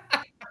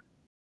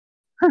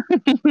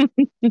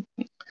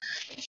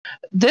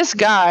 This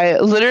guy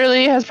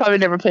literally has probably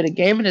never played a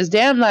game in his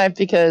damn life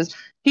because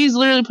he's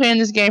literally playing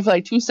this game for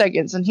like 2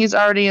 seconds and he's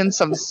already in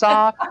some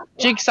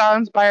Jigsaw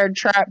inspired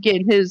trap,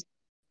 getting his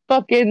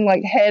fucking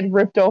like head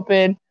ripped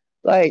open.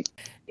 Like,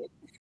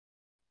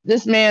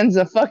 this man's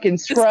a fucking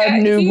scrub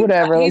noob,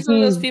 whatever. He's one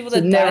of those people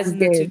that dies in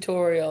the game.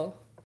 tutorial.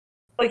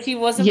 Like, he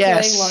wasn't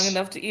playing long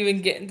enough to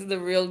even get into the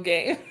real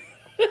game.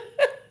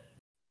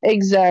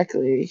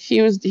 Exactly.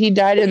 He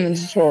died in the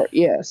tutorial.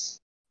 Yes.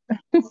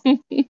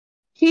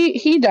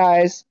 He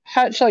dies.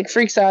 Hutch like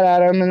freaks out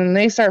at him, and then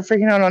they start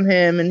freaking out on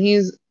him, and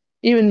he's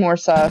even more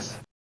sus.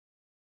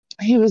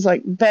 He was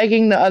like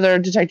begging the other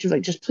detective,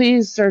 like, just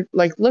please start,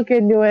 like, look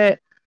into it,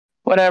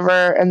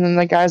 whatever. And then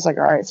the guy's like,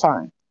 all right,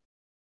 fine.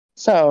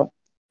 So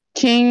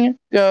King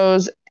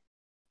goes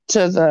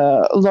to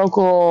the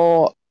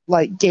local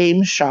like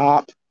game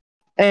shop,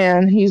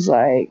 and he's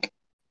like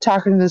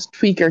talking to this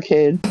tweaker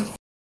kid,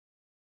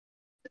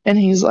 and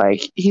he's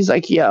like,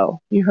 yo,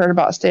 you heard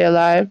about Stay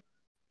Alive?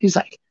 He's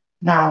like,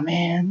 nah,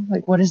 man.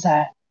 Like, what is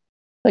that?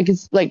 Like,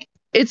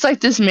 it's like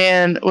this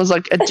man was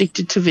like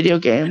addicted to video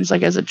games,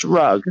 like as a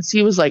drug. Cause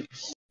he was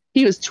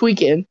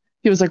tweaking.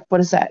 He was like, what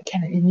is that?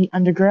 Can it in the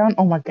underground?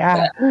 Oh my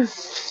God.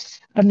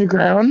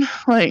 Underground?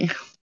 Like,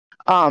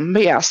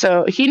 but yeah,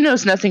 so he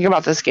knows nothing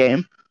about this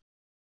game.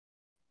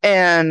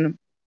 And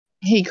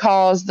he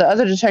calls the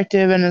other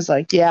detective and is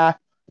like, yeah,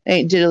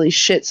 ain't diddly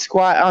shit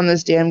squat on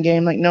this damn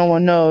game. Like, no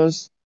one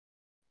knows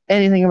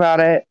anything about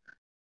it.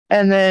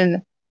 And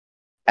then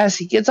as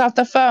he gets off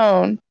the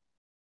phone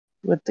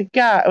with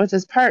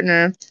his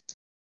partner,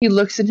 he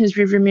looks in his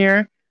rearview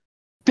mirror.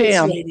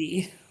 Bam,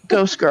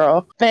 ghost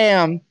girl.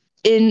 Bam,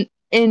 in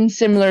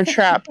similar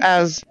trap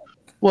as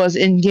was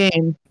in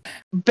game.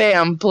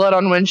 Bam, blood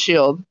on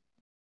windshield.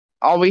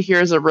 All we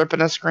hear is a rip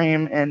and a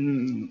scream,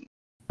 and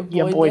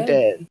your boy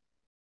dead.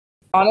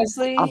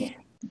 Honestly,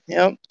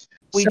 yep.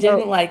 We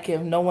didn't like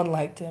him. No one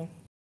liked him.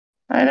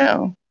 I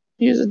know.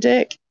 He was a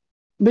dick.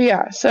 But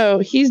yeah, so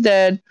he's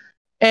dead.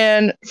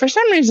 And for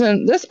some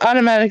reason, this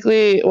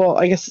automatically, well,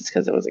 I guess it's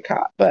because it was a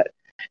cop, but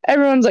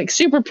everyone's like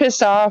super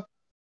pissed off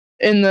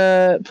in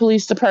the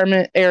police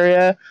department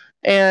area.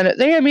 And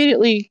they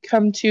immediately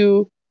come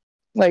to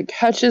like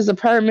Hutch's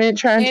apartment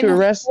trying to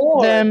arrest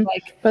them.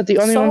 Like, but the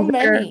only one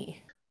there,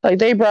 like,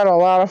 they brought a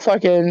lot of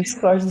fucking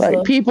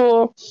like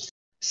people.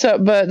 So,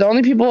 but the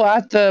only people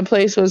at the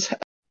place was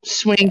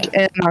Swink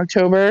and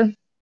October.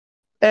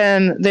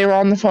 And they were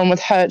on the phone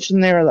with Hutch,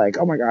 and they were like,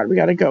 oh my God, we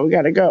gotta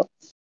go.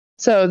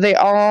 So they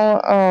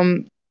all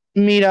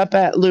meet up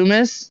at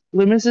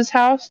Loomis's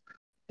house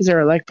because they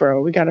were like,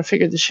 bro, we gotta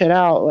figure this shit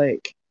out.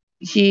 Like,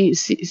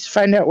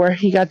 find out where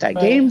he got that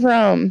game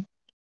from.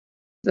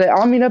 They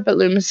all meet up at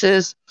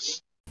Loomis's,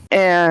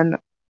 and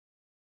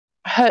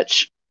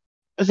Hutch,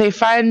 they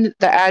find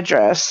the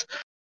address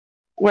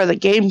where the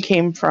game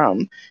came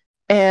from,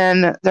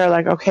 and they're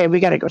like, okay, we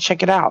gotta go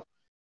check it out.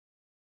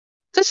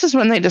 This is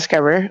when they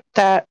discover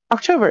that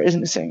October is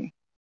missing.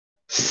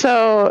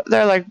 So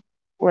they're like,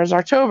 where's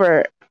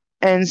October?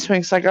 And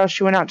Swink's like, oh,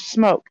 she went out to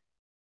smoke.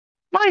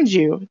 Mind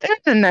you, they're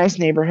in a nice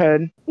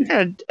neighborhood.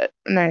 Nice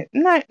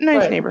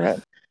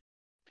neighborhood.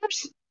 I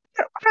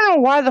don't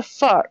know why the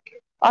fuck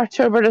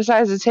October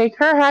decides to take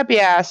her happy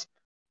ass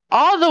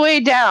all the way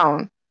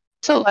down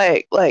to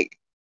like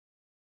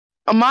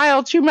a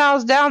mile, 2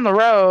 miles down the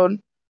road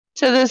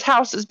to this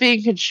house that's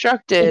being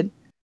constructed.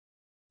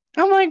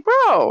 I'm like,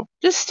 bro,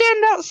 just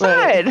stand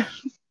outside. Right.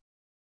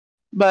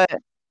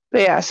 But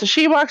yeah, so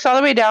she walks all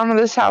the way down to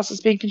this house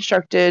that's being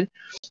constructed,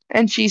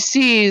 and she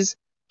sees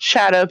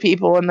shadow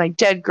people and like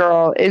dead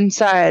girl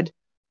inside.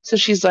 So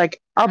she's like,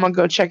 I'm gonna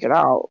go check it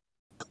out.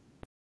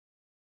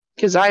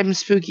 Because I'm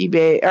spooky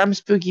babe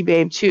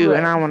too, right.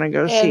 And I want to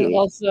go see. And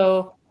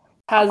also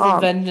has a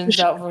vengeance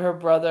out for her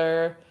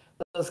brother,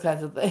 those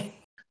kinds of things.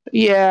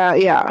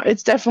 Yeah,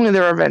 it's definitely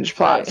the revenge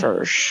plot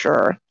for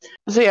sure.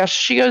 So yeah,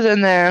 she goes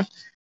in there,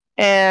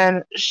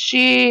 and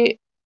she,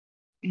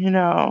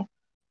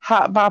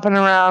 hot bopping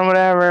around,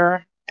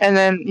 whatever. And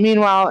then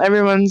meanwhile,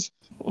 everyone's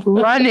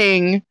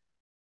running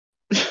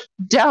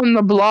down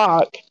the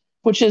block,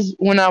 which is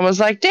when I was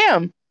like,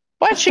 damn,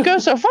 why'd she go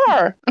so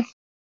far?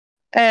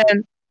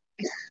 And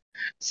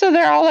so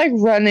they're all like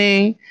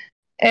running,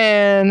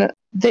 and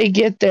they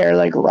get there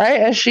like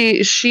right as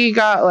she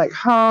got like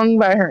hung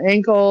by her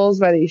ankles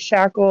by these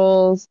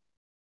shackles,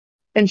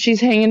 and she's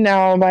hanging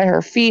down by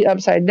her feet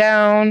upside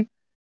down,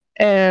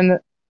 and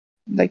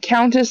the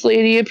Countess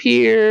lady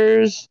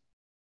appears,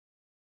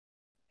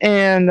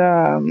 and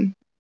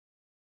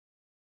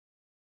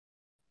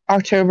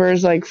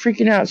October's like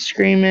freaking out,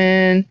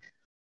 screaming,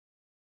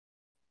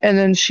 and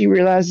then she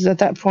realizes at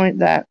that point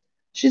that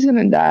she's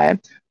gonna die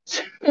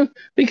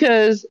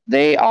because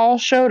they all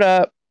showed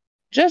up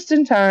just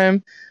in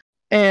time,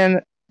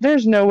 and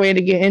there's no way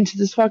to get into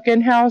this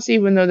fucking house,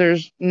 even though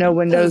there's no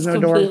windows, no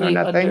doors, no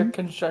nothing. Under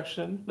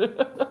construction.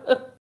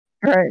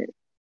 Right.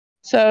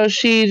 So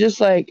she just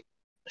like,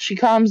 she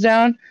calms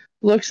down,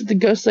 looks at the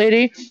ghost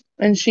lady,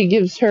 and she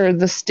gives her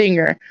the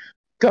stinger.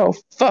 Go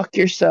fuck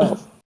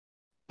yourself.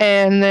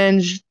 And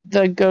then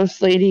the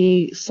ghost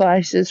lady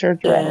slices her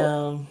throat.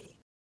 Damn.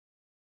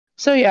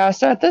 So yeah,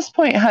 so at this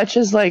point, Hutch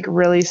is like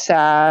really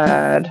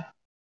sad.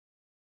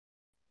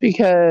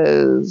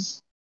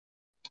 Because,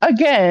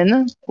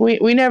 again, we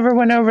never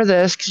went over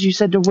this because you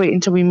said to wait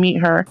until we meet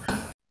her.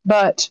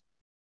 But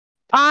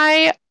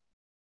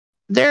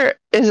there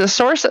is a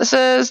source that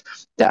says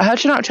that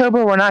Hutch and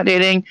October were not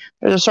dating.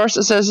 There's a source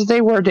that says that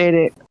they were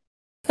dating.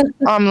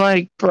 I'm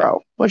like,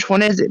 bro, which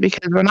one is it?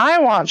 Because when I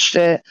watched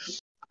it,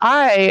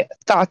 I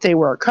thought they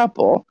were a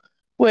couple,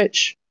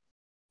 which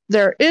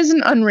there is an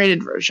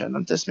unrated version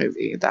of this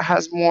movie that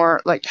has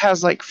more, like,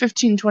 has like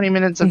 15, 20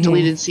 minutes of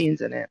deleted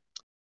scenes in it.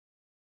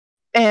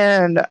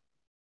 And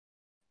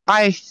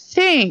I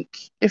think,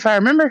 if I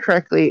remember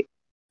correctly,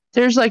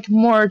 there's like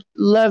more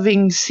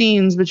loving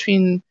scenes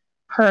between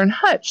her and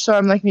Hutch. So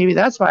I'm like, maybe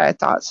that's why I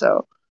thought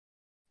so.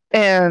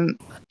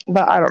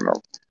 But I don't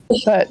know.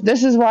 But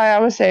this is why I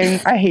was saying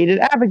I hated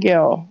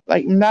Abigail.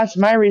 Like, that's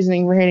my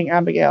reasoning for hating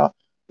Abigail.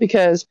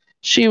 Because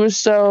she was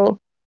so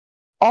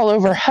all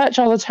over Hutch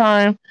all the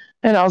time.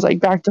 And I was like,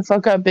 back the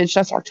fuck up, bitch.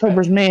 That's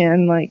October's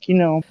man. Like,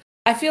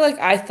 I feel like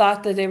I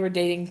thought that they were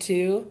dating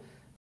too,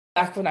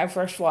 back when I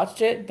first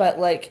watched it. But,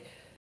 like,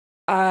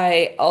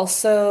 I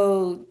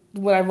also,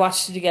 when I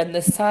watched it again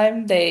this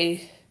time,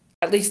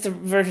 at least the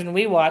version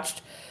we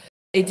watched,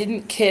 they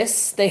didn't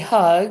kiss. They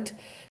hugged.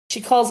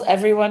 She calls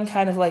everyone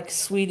kind of like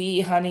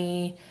sweetie,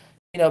 honey,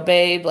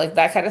 babe, like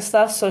that kind of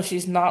stuff. So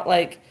she's not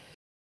like,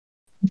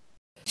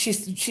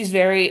 she's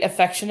very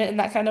affectionate in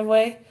that kind of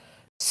way.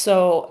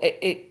 So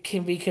it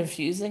can be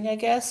confusing, I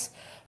guess.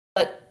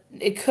 But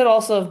it could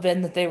also have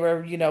been that they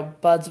were,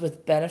 buds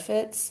with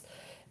benefits.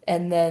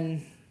 And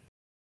then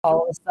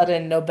all of a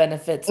sudden, no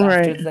benefits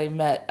after they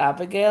met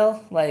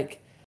Abigail.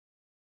 Like,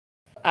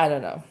 I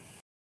don't know.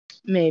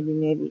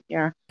 Maybe,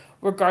 yeah.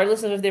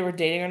 Regardless of if they were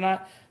dating or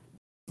not,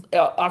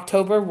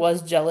 October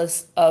was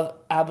jealous of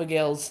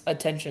Abigail's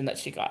attention that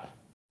she got.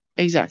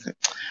 Exactly.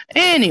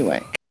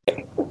 Anyway.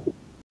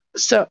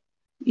 So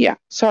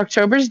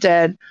October's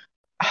dead.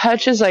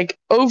 Hutch is like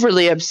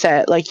overly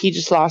upset, like he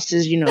just lost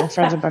his,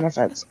 friends and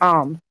benefits.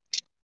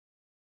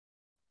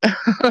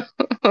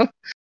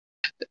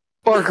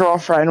 Or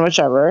girlfriend,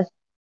 whichever.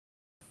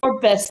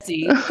 Or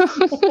bestie.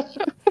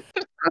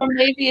 Or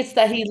maybe it's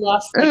that he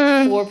lost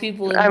like 4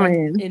 people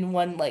in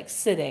one like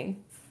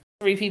sitting.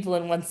 3 people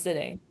in one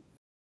sitting.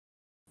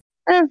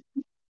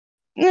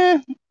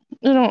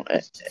 It'll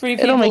 3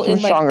 people make him in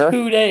stronger. Like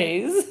 2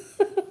 days.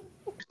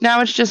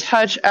 Now it's just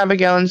Hutch,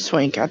 Abigail, and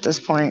Swink at this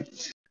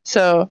point.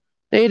 So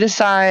they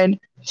decide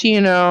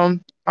to,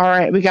 all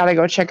right, we gotta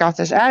go check out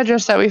this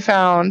address that we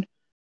found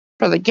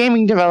for the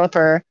gaming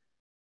developer.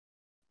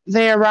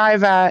 they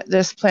arrive at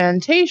this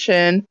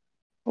plantation,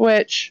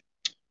 which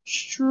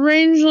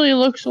strangely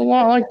looks a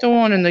lot like the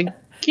one in the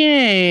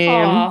game.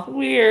 Aw,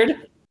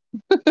 weird.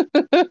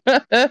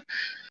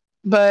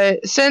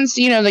 But since,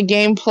 the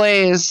game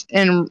plays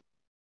in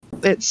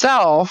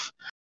itself,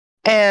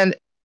 and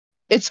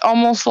it's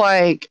almost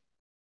like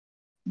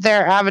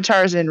their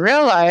avatars in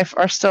real life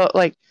are still,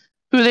 like,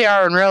 who they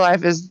are in real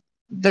life is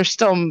they're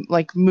still,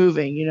 like,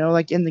 moving,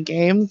 like in the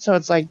game. So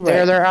it's like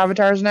they're their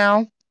avatars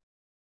now.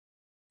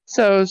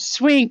 So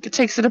Swink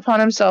takes it upon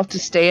himself to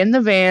stay in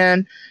the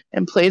van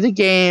and play the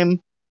game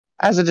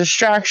as a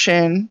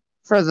distraction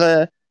for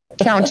the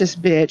Countess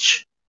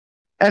bitch.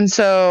 And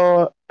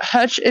so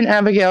Hutch and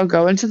Abigail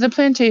go into the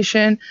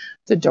plantation.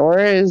 The door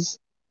is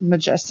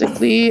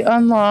majestically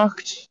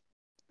unlocked.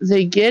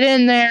 They get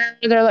in there.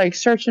 They're like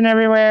searching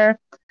everywhere.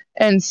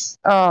 And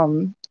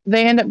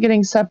they end up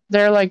getting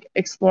they're like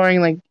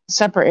exploring like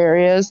separate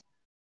areas.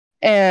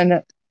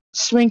 And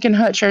Swink and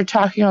Hutch are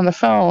talking on the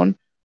phone.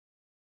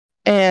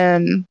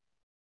 And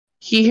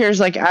he hears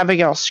like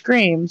Abigail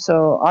scream.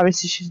 So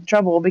obviously she's in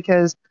trouble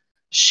because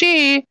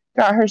she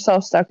got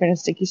herself stuck in a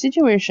sticky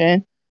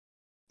situation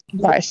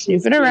by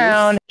snooping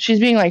around. She's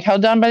being like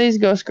held down by these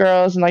ghost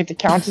girls, and like the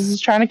Countess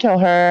is trying to kill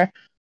her.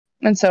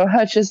 And so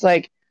Hutch is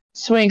like,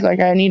 Swink, like,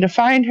 I need to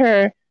find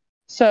her.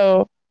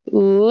 So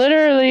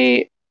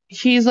literally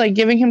he's like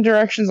giving him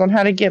directions on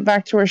how to get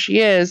back to where she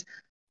is.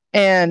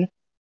 And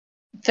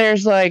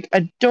there's like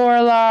a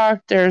door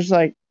locked. There's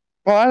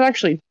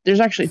actually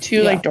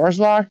two like doors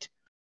locked.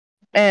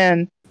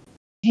 And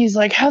he's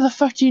like, how the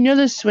fuck do you know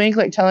this, Swink?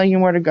 Like telling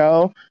him where to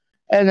go.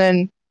 And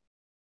then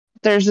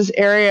there's this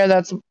area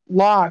that's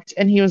locked,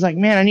 and he was like,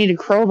 man, I need a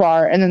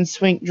crowbar. And then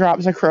Swink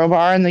drops a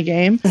crowbar in the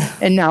game,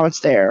 and now it's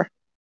there.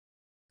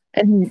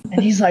 And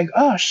he's like,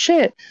 oh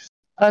shit.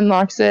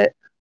 Unlocks it.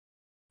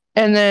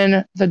 And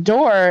then the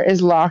door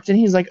is locked, and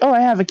he's like, oh, I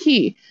have a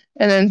key.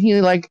 And then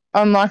he like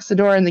unlocks the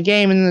door in the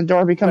game, and then the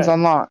door becomes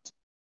unlocked.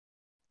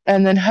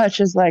 And then Hutch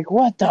is like,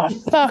 what the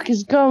fuck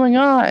is going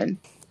on?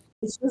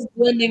 It's just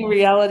blending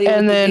reality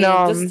and with then, the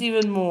game, just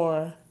even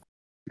more.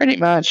 Pretty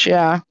much,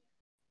 yeah.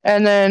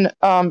 And then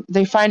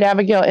they find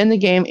Abigail in the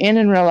game and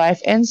in real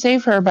life and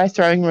save her by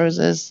throwing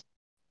roses.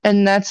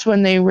 And that's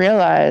when they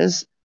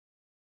realize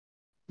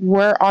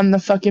we're on the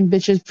fucking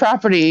bitch's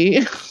property.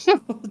 It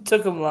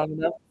took them long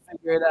enough to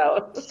figure it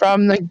out.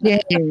 From the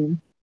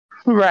game.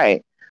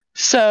 Right.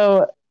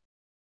 So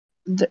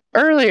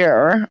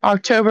earlier,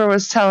 October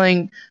was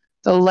telling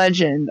the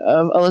legend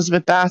of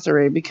Elizabeth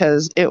Bathory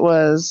because it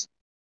was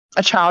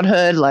a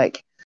childhood,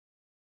 like,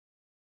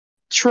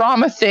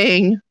 trauma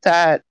thing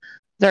that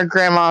their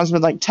grandmas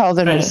would like tell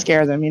them to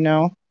scare them,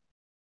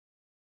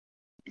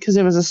 because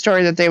it was a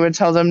story that they would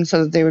tell them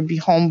so that they would be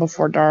home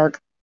before dark.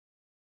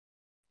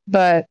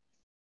 But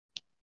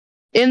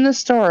in the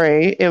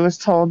story, it was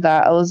told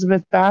that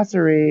Elizabeth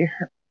Bathory,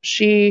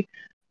 she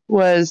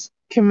was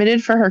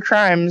committed for her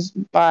crimes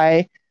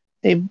by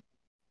the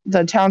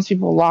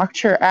townspeople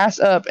locked her ass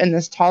up in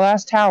this tall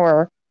ass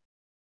tower,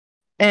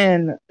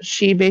 and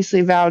she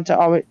basically vowed to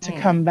always to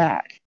come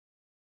back.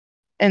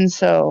 And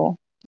so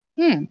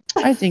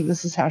I think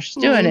this is how she's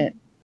doing it.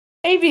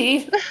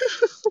 Maybe.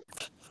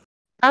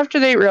 After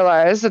they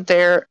realize that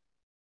they're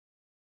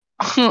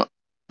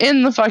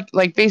in the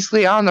like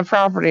basically on the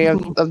property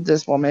of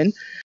this woman,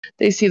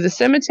 they see the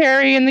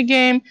cemetery in the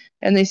game,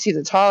 and they see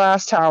the tall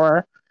ass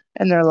tower,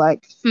 and they're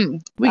like,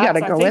 we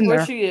gotta go in there.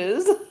 Where she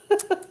is.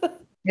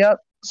 Yep.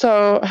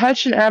 So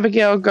Hutch and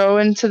Abigail go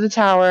into the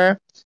tower.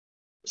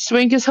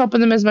 Swink is helping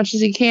them as much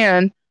as he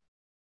can,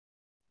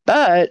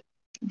 but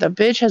the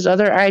bitch has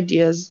other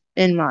ideas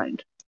in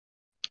mind.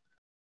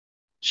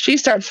 She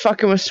starts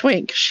fucking with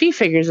Swink. She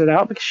figures it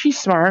out because she's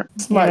smart.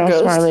 Smart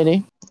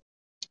lady.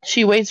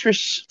 She waits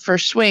for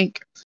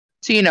Swink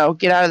to,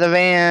 get out of the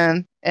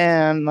van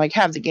and like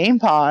have the game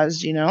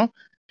paused, And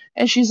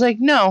she's like,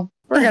 no,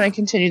 we're gonna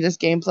continue this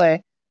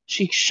gameplay.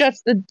 She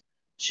shuts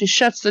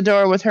the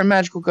door with her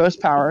magical ghost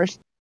powers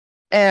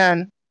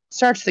and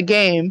starts the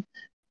game.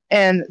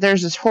 And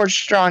there's this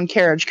horse-drawn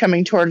carriage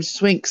coming towards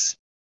Swink's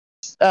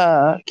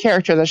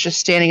character that's just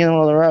standing in the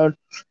middle of the road.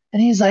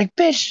 And he's like,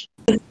 bitch.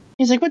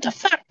 He's like, what the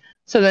fuck?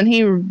 So then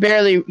he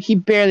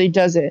barely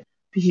does it.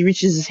 But he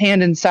reaches his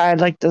hand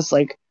inside like this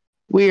like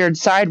weird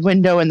side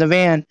window in the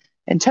van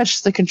and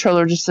touches the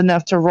controller just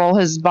enough to roll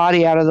his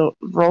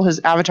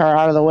avatar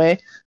out of the way.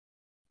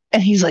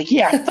 And he's like,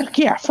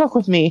 yeah, fuck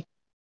with me.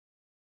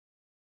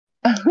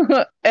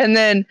 And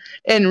then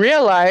in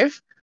real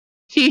life,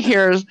 he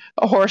hears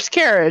a horse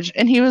carriage,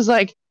 and he was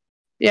like,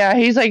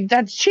 he's like,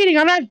 that's cheating.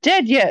 I'm not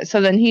dead yet.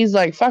 So then he's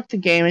like, fuck the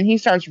game, and he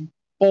starts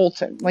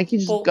bolting. Like, he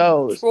just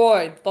goes.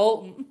 Troy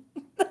Bolton.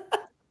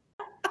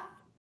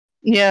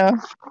 Yeah,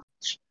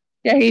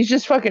 he's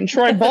just fucking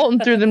Troy Bolton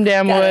through them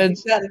damn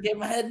woods. Gotta get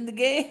my head in the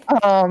game.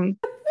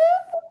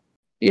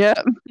 Yeah.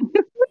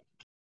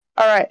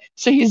 All right,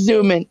 so he's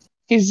zooming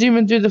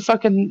through the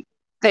fucking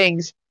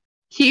things.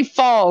 He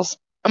falls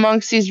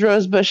amongst these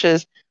rose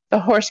bushes. The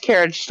horse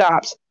carriage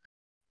stops.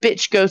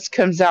 Bitch ghost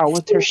comes out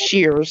with her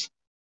shears,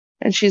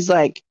 and she's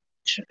like,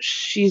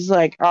 she's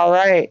like, all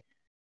right,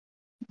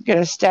 I'm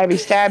gonna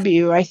stab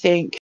you, I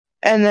think.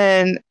 And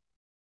then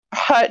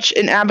Hutch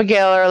and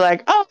Abigail are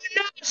like, oh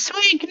no,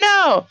 Swink,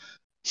 no.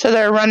 So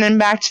they're running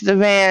back to the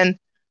van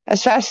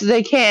as fast as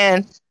they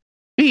can.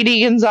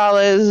 Speedy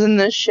Gonzalez and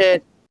this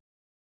shit.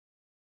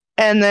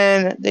 And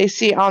then they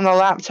see on the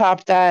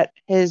laptop that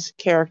his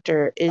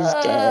character is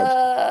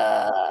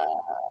dead.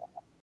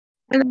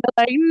 And they're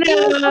like,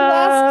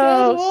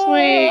 no,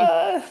 Swink.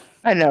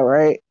 I know,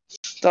 right?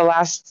 The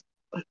last,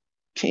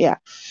 yeah.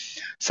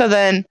 So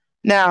then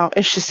now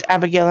it's just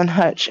Abigail and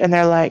Hutch, and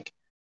they're like,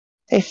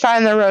 they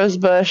find the rose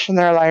bush, and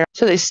they're like,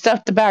 so they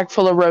stuff the bag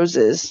full of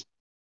roses,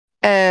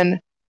 and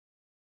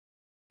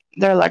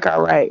they're like,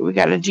 all right, we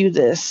got to do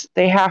this.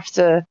 They have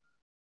to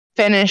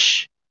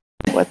finish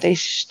what they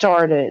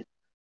started.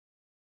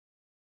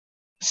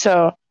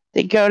 So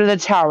they go to the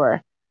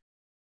tower.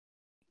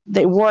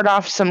 They ward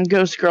off some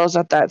ghost girls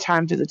at that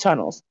time through the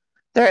tunnels.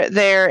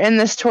 They're in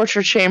this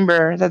torture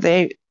chamber that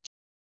they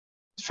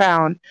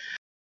found,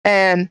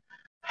 and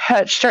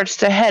Hutch starts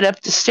to head up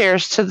the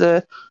stairs to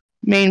the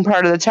main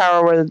part of the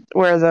tower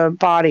where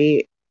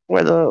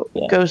the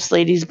ghost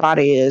lady's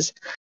body is.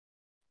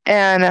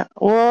 And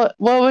what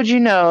would you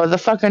know? The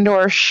fucking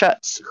door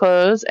shuts,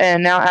 closed,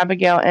 and now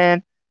Abigail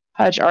and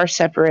Hutch are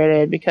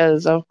separated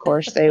because, of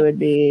course, they would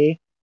be.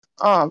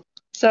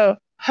 So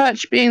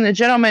Hutch, being the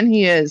gentleman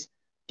he is,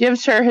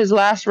 gives her his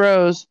last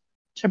rose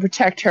to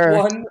protect her.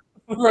 One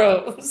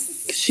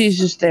rose. She's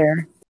just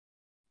there.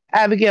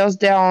 Abigail's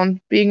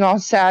down, being all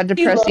sad,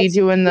 depressy,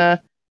 doing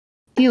the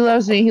he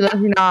loves me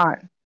not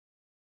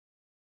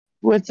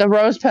with the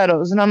rose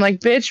petals. And I'm like,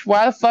 bitch,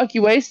 why the fuck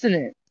you wasting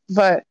it?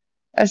 But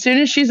as soon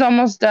as she's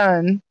almost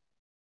done,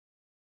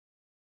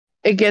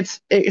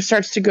 it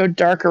starts to go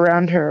dark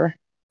around her,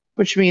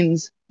 which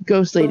means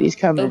ghost lady's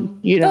coming,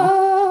 you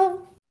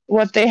know.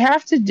 What they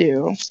have to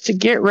do to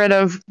get rid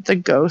of the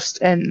ghost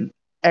and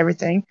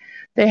everything,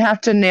 they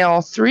have to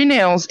nail 3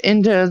 nails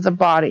into the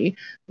body.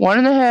 1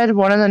 in the head,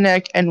 1 in the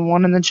neck, and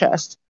 1 in the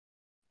chest.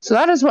 So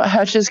that is what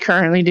Hutch is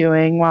currently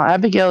doing, while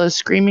Abigail is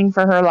screaming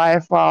for her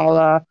life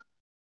while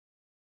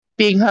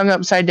being hung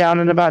upside down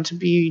and about to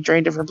be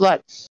drained of her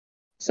blood.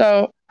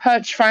 So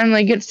Hutch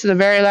finally gets to the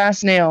very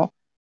last nail.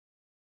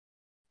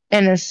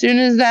 And as soon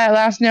as that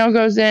last nail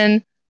goes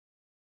in,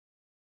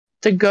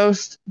 the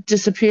ghost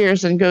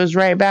disappears and goes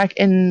right back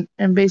in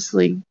and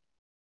basically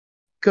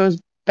goes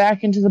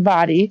back into the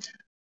body.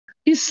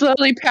 He's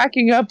slowly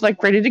packing up,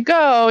 like ready to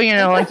go,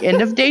 like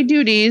end of day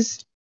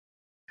duties.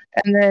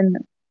 And then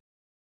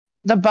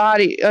the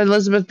body,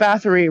 Elizabeth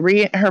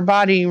Bathory, her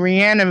body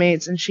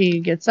reanimates and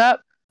she gets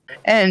up,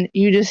 and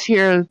you just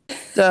hear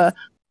the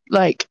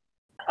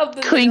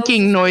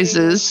clinking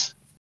noises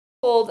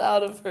pulled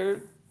out of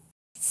her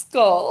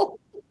skull.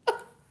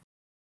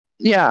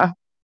 Yeah.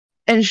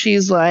 And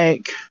she's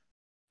like,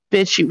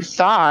 bitch, you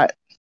thought.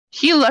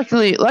 He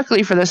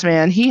luckily for this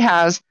man, he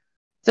has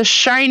the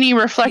shiny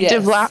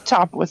reflective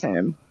laptop with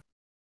him.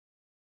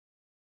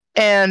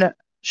 And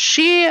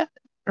she,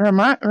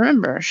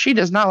 remember, she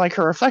does not like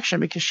her reflection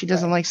because she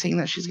doesn't like seeing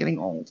that she's getting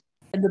old.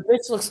 And the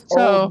bitch looks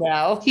old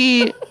now.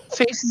 He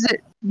faces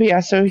it. But yeah,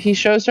 so he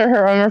shows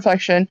her own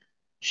reflection.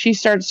 She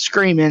starts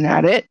screaming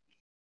at it.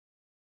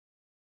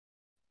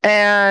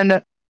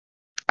 And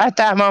at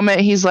that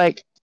moment, he's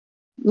like,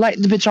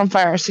 light the bitch on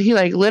fire. So he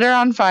lit her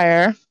on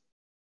fire.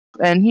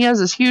 And he has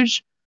this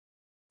huge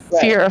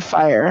fear of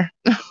fire.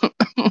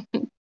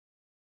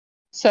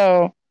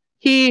 So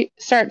he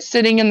starts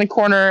sitting in the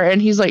corner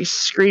and he's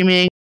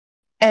screaming.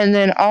 And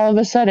then all of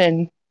a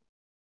sudden,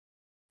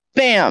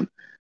 bam,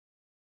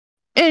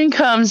 in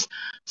comes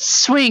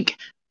Swink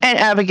and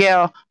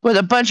Abigail with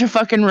a bunch of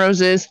fucking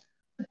roses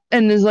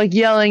and is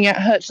yelling at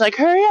Hutch,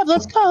 hurry up,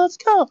 let's go,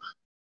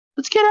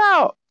 let's get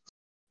out.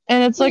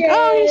 And it's Yay!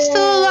 Oh, he's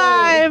still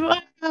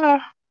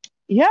alive.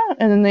 Yeah,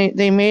 and then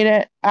they made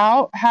it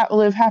out,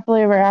 live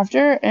happily ever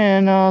after,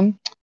 and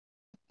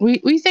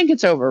we think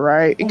it's over,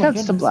 right? It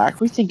cuts to black.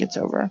 We think it's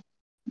over.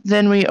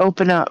 Then we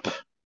open up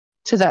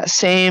to that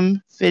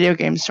same video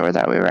game store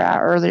that we were at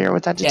earlier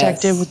with that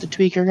detective with the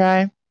tweaker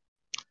guy.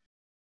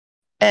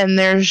 And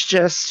there's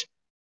just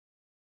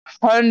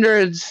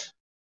hundreds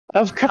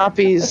of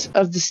copies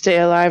of the Stay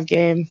Alive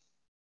game.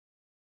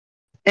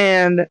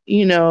 And,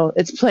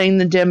 it's playing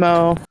the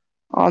demo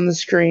on the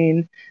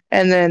screen.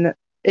 And then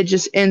it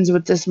just ends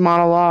with this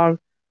monologue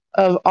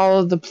of all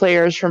of the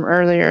players from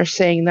earlier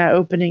saying that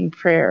opening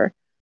prayer.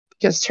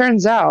 Because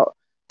turns out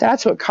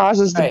that's what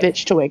causes the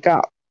bitch to wake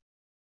up.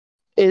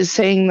 Is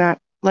saying that,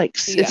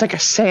 it's like a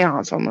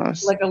seance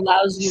almost.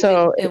 Allows you.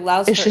 So it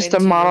allows it's just a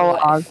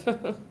monologue.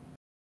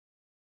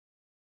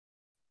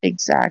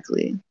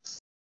 Exactly.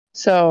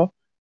 So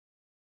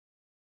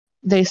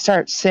they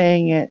start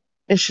saying it.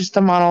 It's just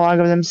a monologue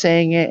of them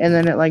saying it, and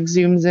then it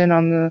zooms in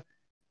on the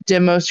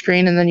demo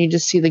screen, and then you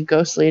just see the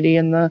ghost lady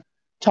in the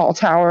tall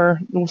tower,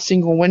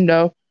 single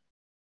window,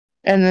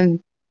 and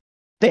then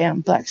bam,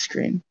 black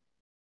screen.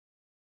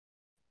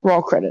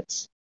 Roll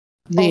credits.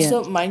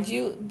 Also, mind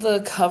you,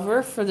 the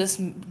cover for this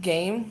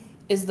game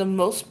is the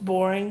most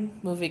boring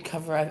movie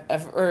cover I've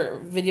ever, or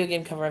video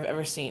game cover I've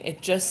ever seen.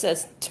 It just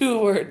says 2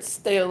 words,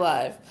 "Stay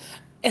alive,"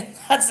 and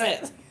that's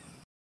it.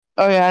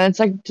 Oh yeah, and it's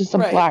like just a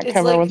Right, black it's,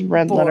 cover like, with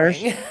red letters.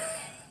 boring.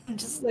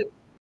 Just like,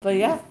 but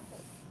yeah,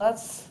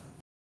 that's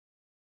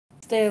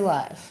Stay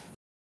Alive.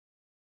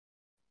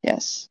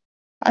 Yes.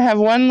 I have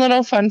one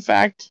little fun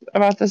fact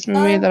about this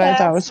movie that I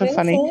thought was so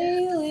funny.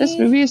 This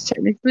movie is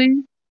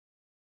technically...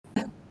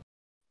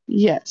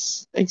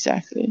 Yes,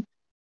 exactly.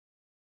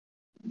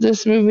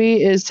 This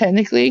movie is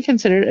technically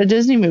considered a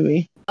Disney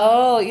movie.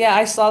 Oh, yeah,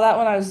 I saw that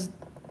when I was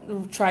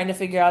trying to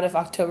figure out if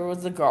October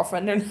was the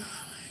girlfriend or not.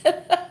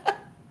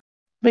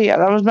 But yeah,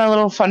 that was my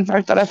little fun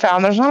fact that I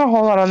found. There's not a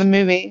whole lot on the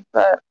movie,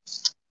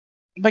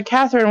 but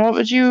Catherine, what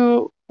would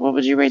you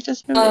rate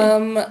this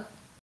movie?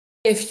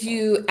 If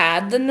you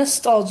add the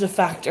nostalgia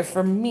factor,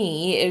 for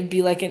me, it would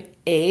be like an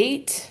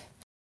 8.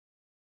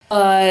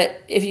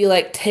 But if you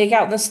like take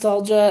out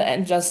nostalgia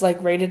and just like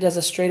rate it as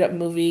a straight up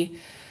movie,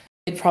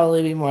 it'd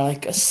probably be more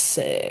like a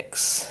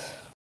 6.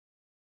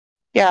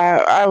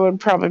 Yeah, I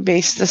would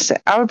probably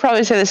I would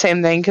probably say the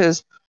same thing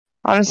because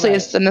honestly, Right.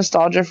 it's the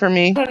nostalgia for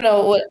me. I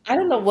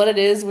don't know what it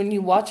is when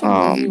you watch a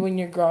movie when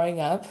you're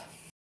growing up.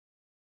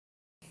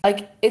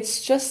 Like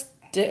it's just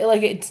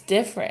like it's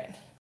different.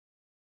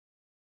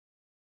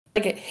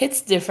 Like it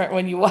hits different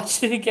when you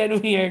watch it again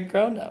when you're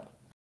grown up.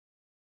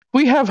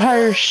 We have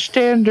higher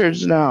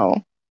standards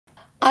now.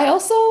 I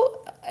also,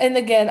 and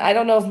again, I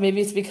don't know if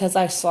maybe it's because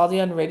I saw the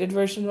unrated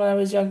version when I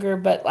was younger,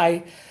 but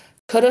I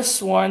could have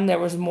sworn there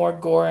was more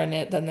gore in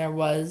it than there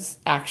was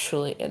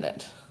actually in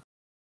it.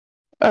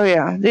 Oh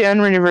yeah, the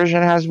unrated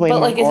version has way more.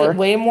 But like, gore. is it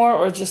way more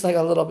or just like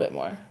a little bit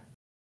more?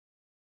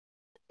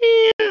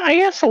 Yeah, I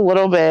guess a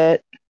little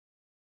bit.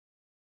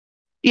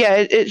 Yeah,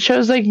 it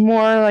shows like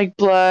more like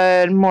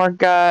blood, more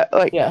gut,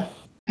 like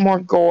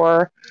more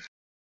gore.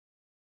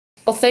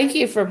 Well, thank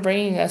you for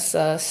bringing us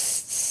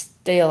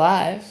Stay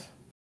Alive.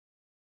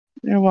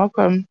 You're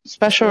welcome.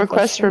 Special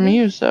request from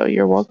you, so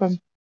you're welcome.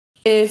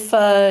 If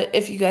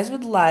you guys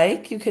would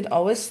like, you can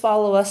always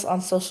follow us on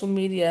social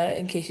media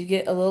in case you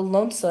get a little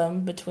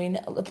lonesome between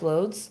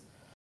uploads.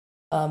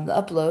 The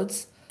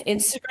uploads.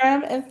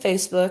 Instagram and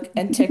Facebook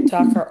and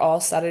TikTok are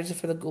all Saturdays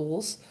for the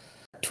Ghouls.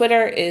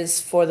 Twitter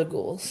is For the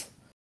Ghouls.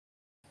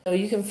 So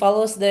you can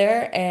follow us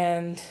there,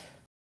 and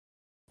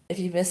if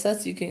you miss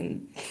us, you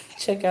can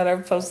check out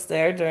our posts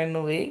there during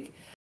the week.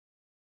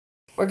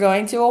 We're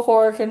going to a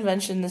horror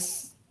convention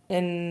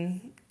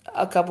in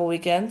a couple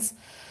weekends,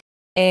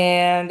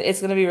 and it's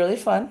going to be really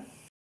fun.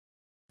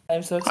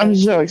 I'm so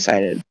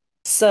excited.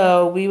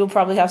 So we will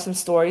probably have some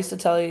stories to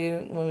tell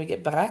you when we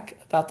get back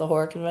about the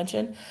horror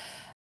convention.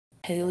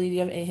 Haley, do you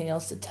have anything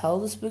else to tell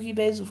the Spooky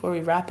Babes before we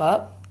wrap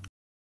up?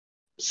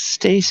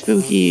 Stay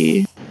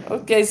spooky.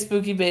 Okay,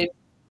 Spooky Babe.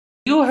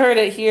 You heard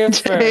it here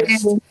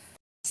first.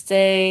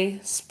 Stay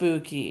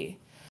spooky.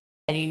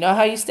 And you know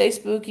how you stay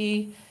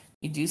spooky?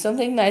 You do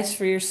something nice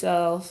for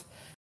yourself.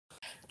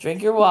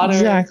 Drink your water.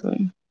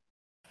 Exactly.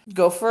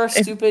 Go for a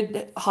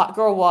stupid hot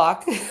girl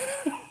walk.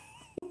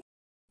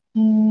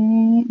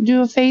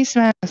 Do a face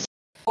mask.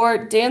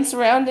 Or dance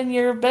around in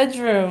your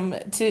bedroom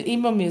to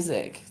emo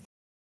music.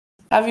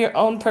 Have your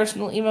own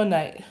personal emo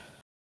night.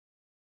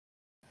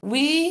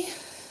 We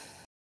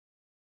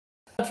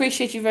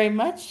appreciate you very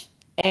much.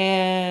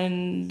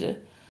 And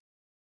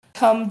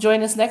come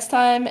join us next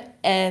time.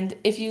 And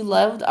if you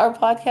loved our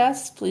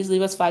podcast, please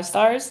leave us 5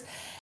 stars.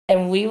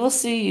 And we will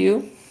see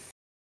you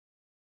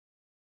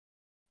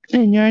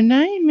in your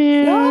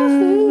nightmares.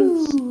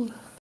 Yahoo!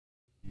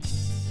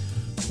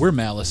 We're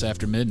Malice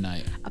After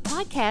Midnight, a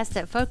podcast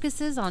that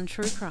focuses on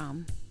true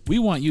crime. We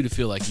want you to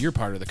feel like you're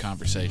part of the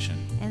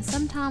conversation. And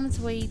sometimes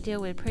we deal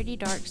with pretty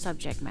dark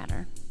subject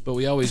matter. But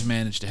we always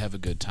manage to have a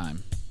good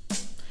time.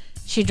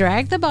 She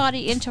dragged the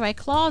body into a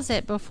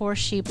closet before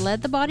she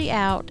bled the body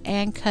out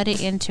and cut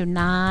it into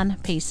 9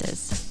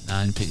 pieces.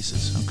 9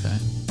 pieces, okay.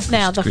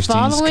 Now, the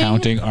Christine's following...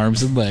 counting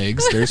arms and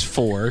legs. There's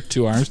 4,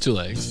 2 arms, 2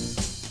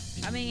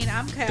 legs. I mean,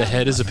 I'm counting. The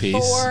head is a piece.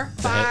 4,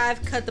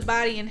 5, cut the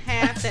body in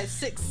half. That's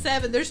 6,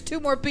 7. There's 2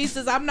 more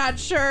pieces. I'm not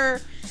sure.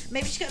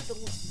 Maybe she cut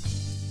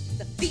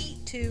the feet.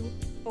 2,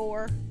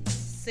 4,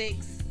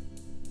 6,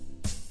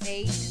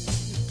 8,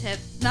 10,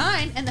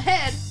 9, and the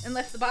head, and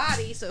left the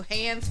body. So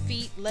hands,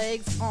 feet,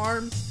 legs,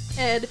 arms,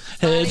 head,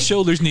 body.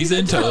 Shoulders, knees,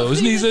 and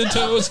toes. Knees and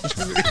toes.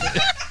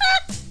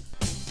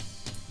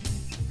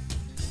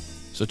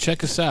 So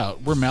check us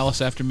out. We're Malice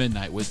After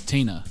Midnight with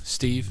Tina,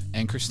 Steve,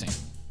 and Christine.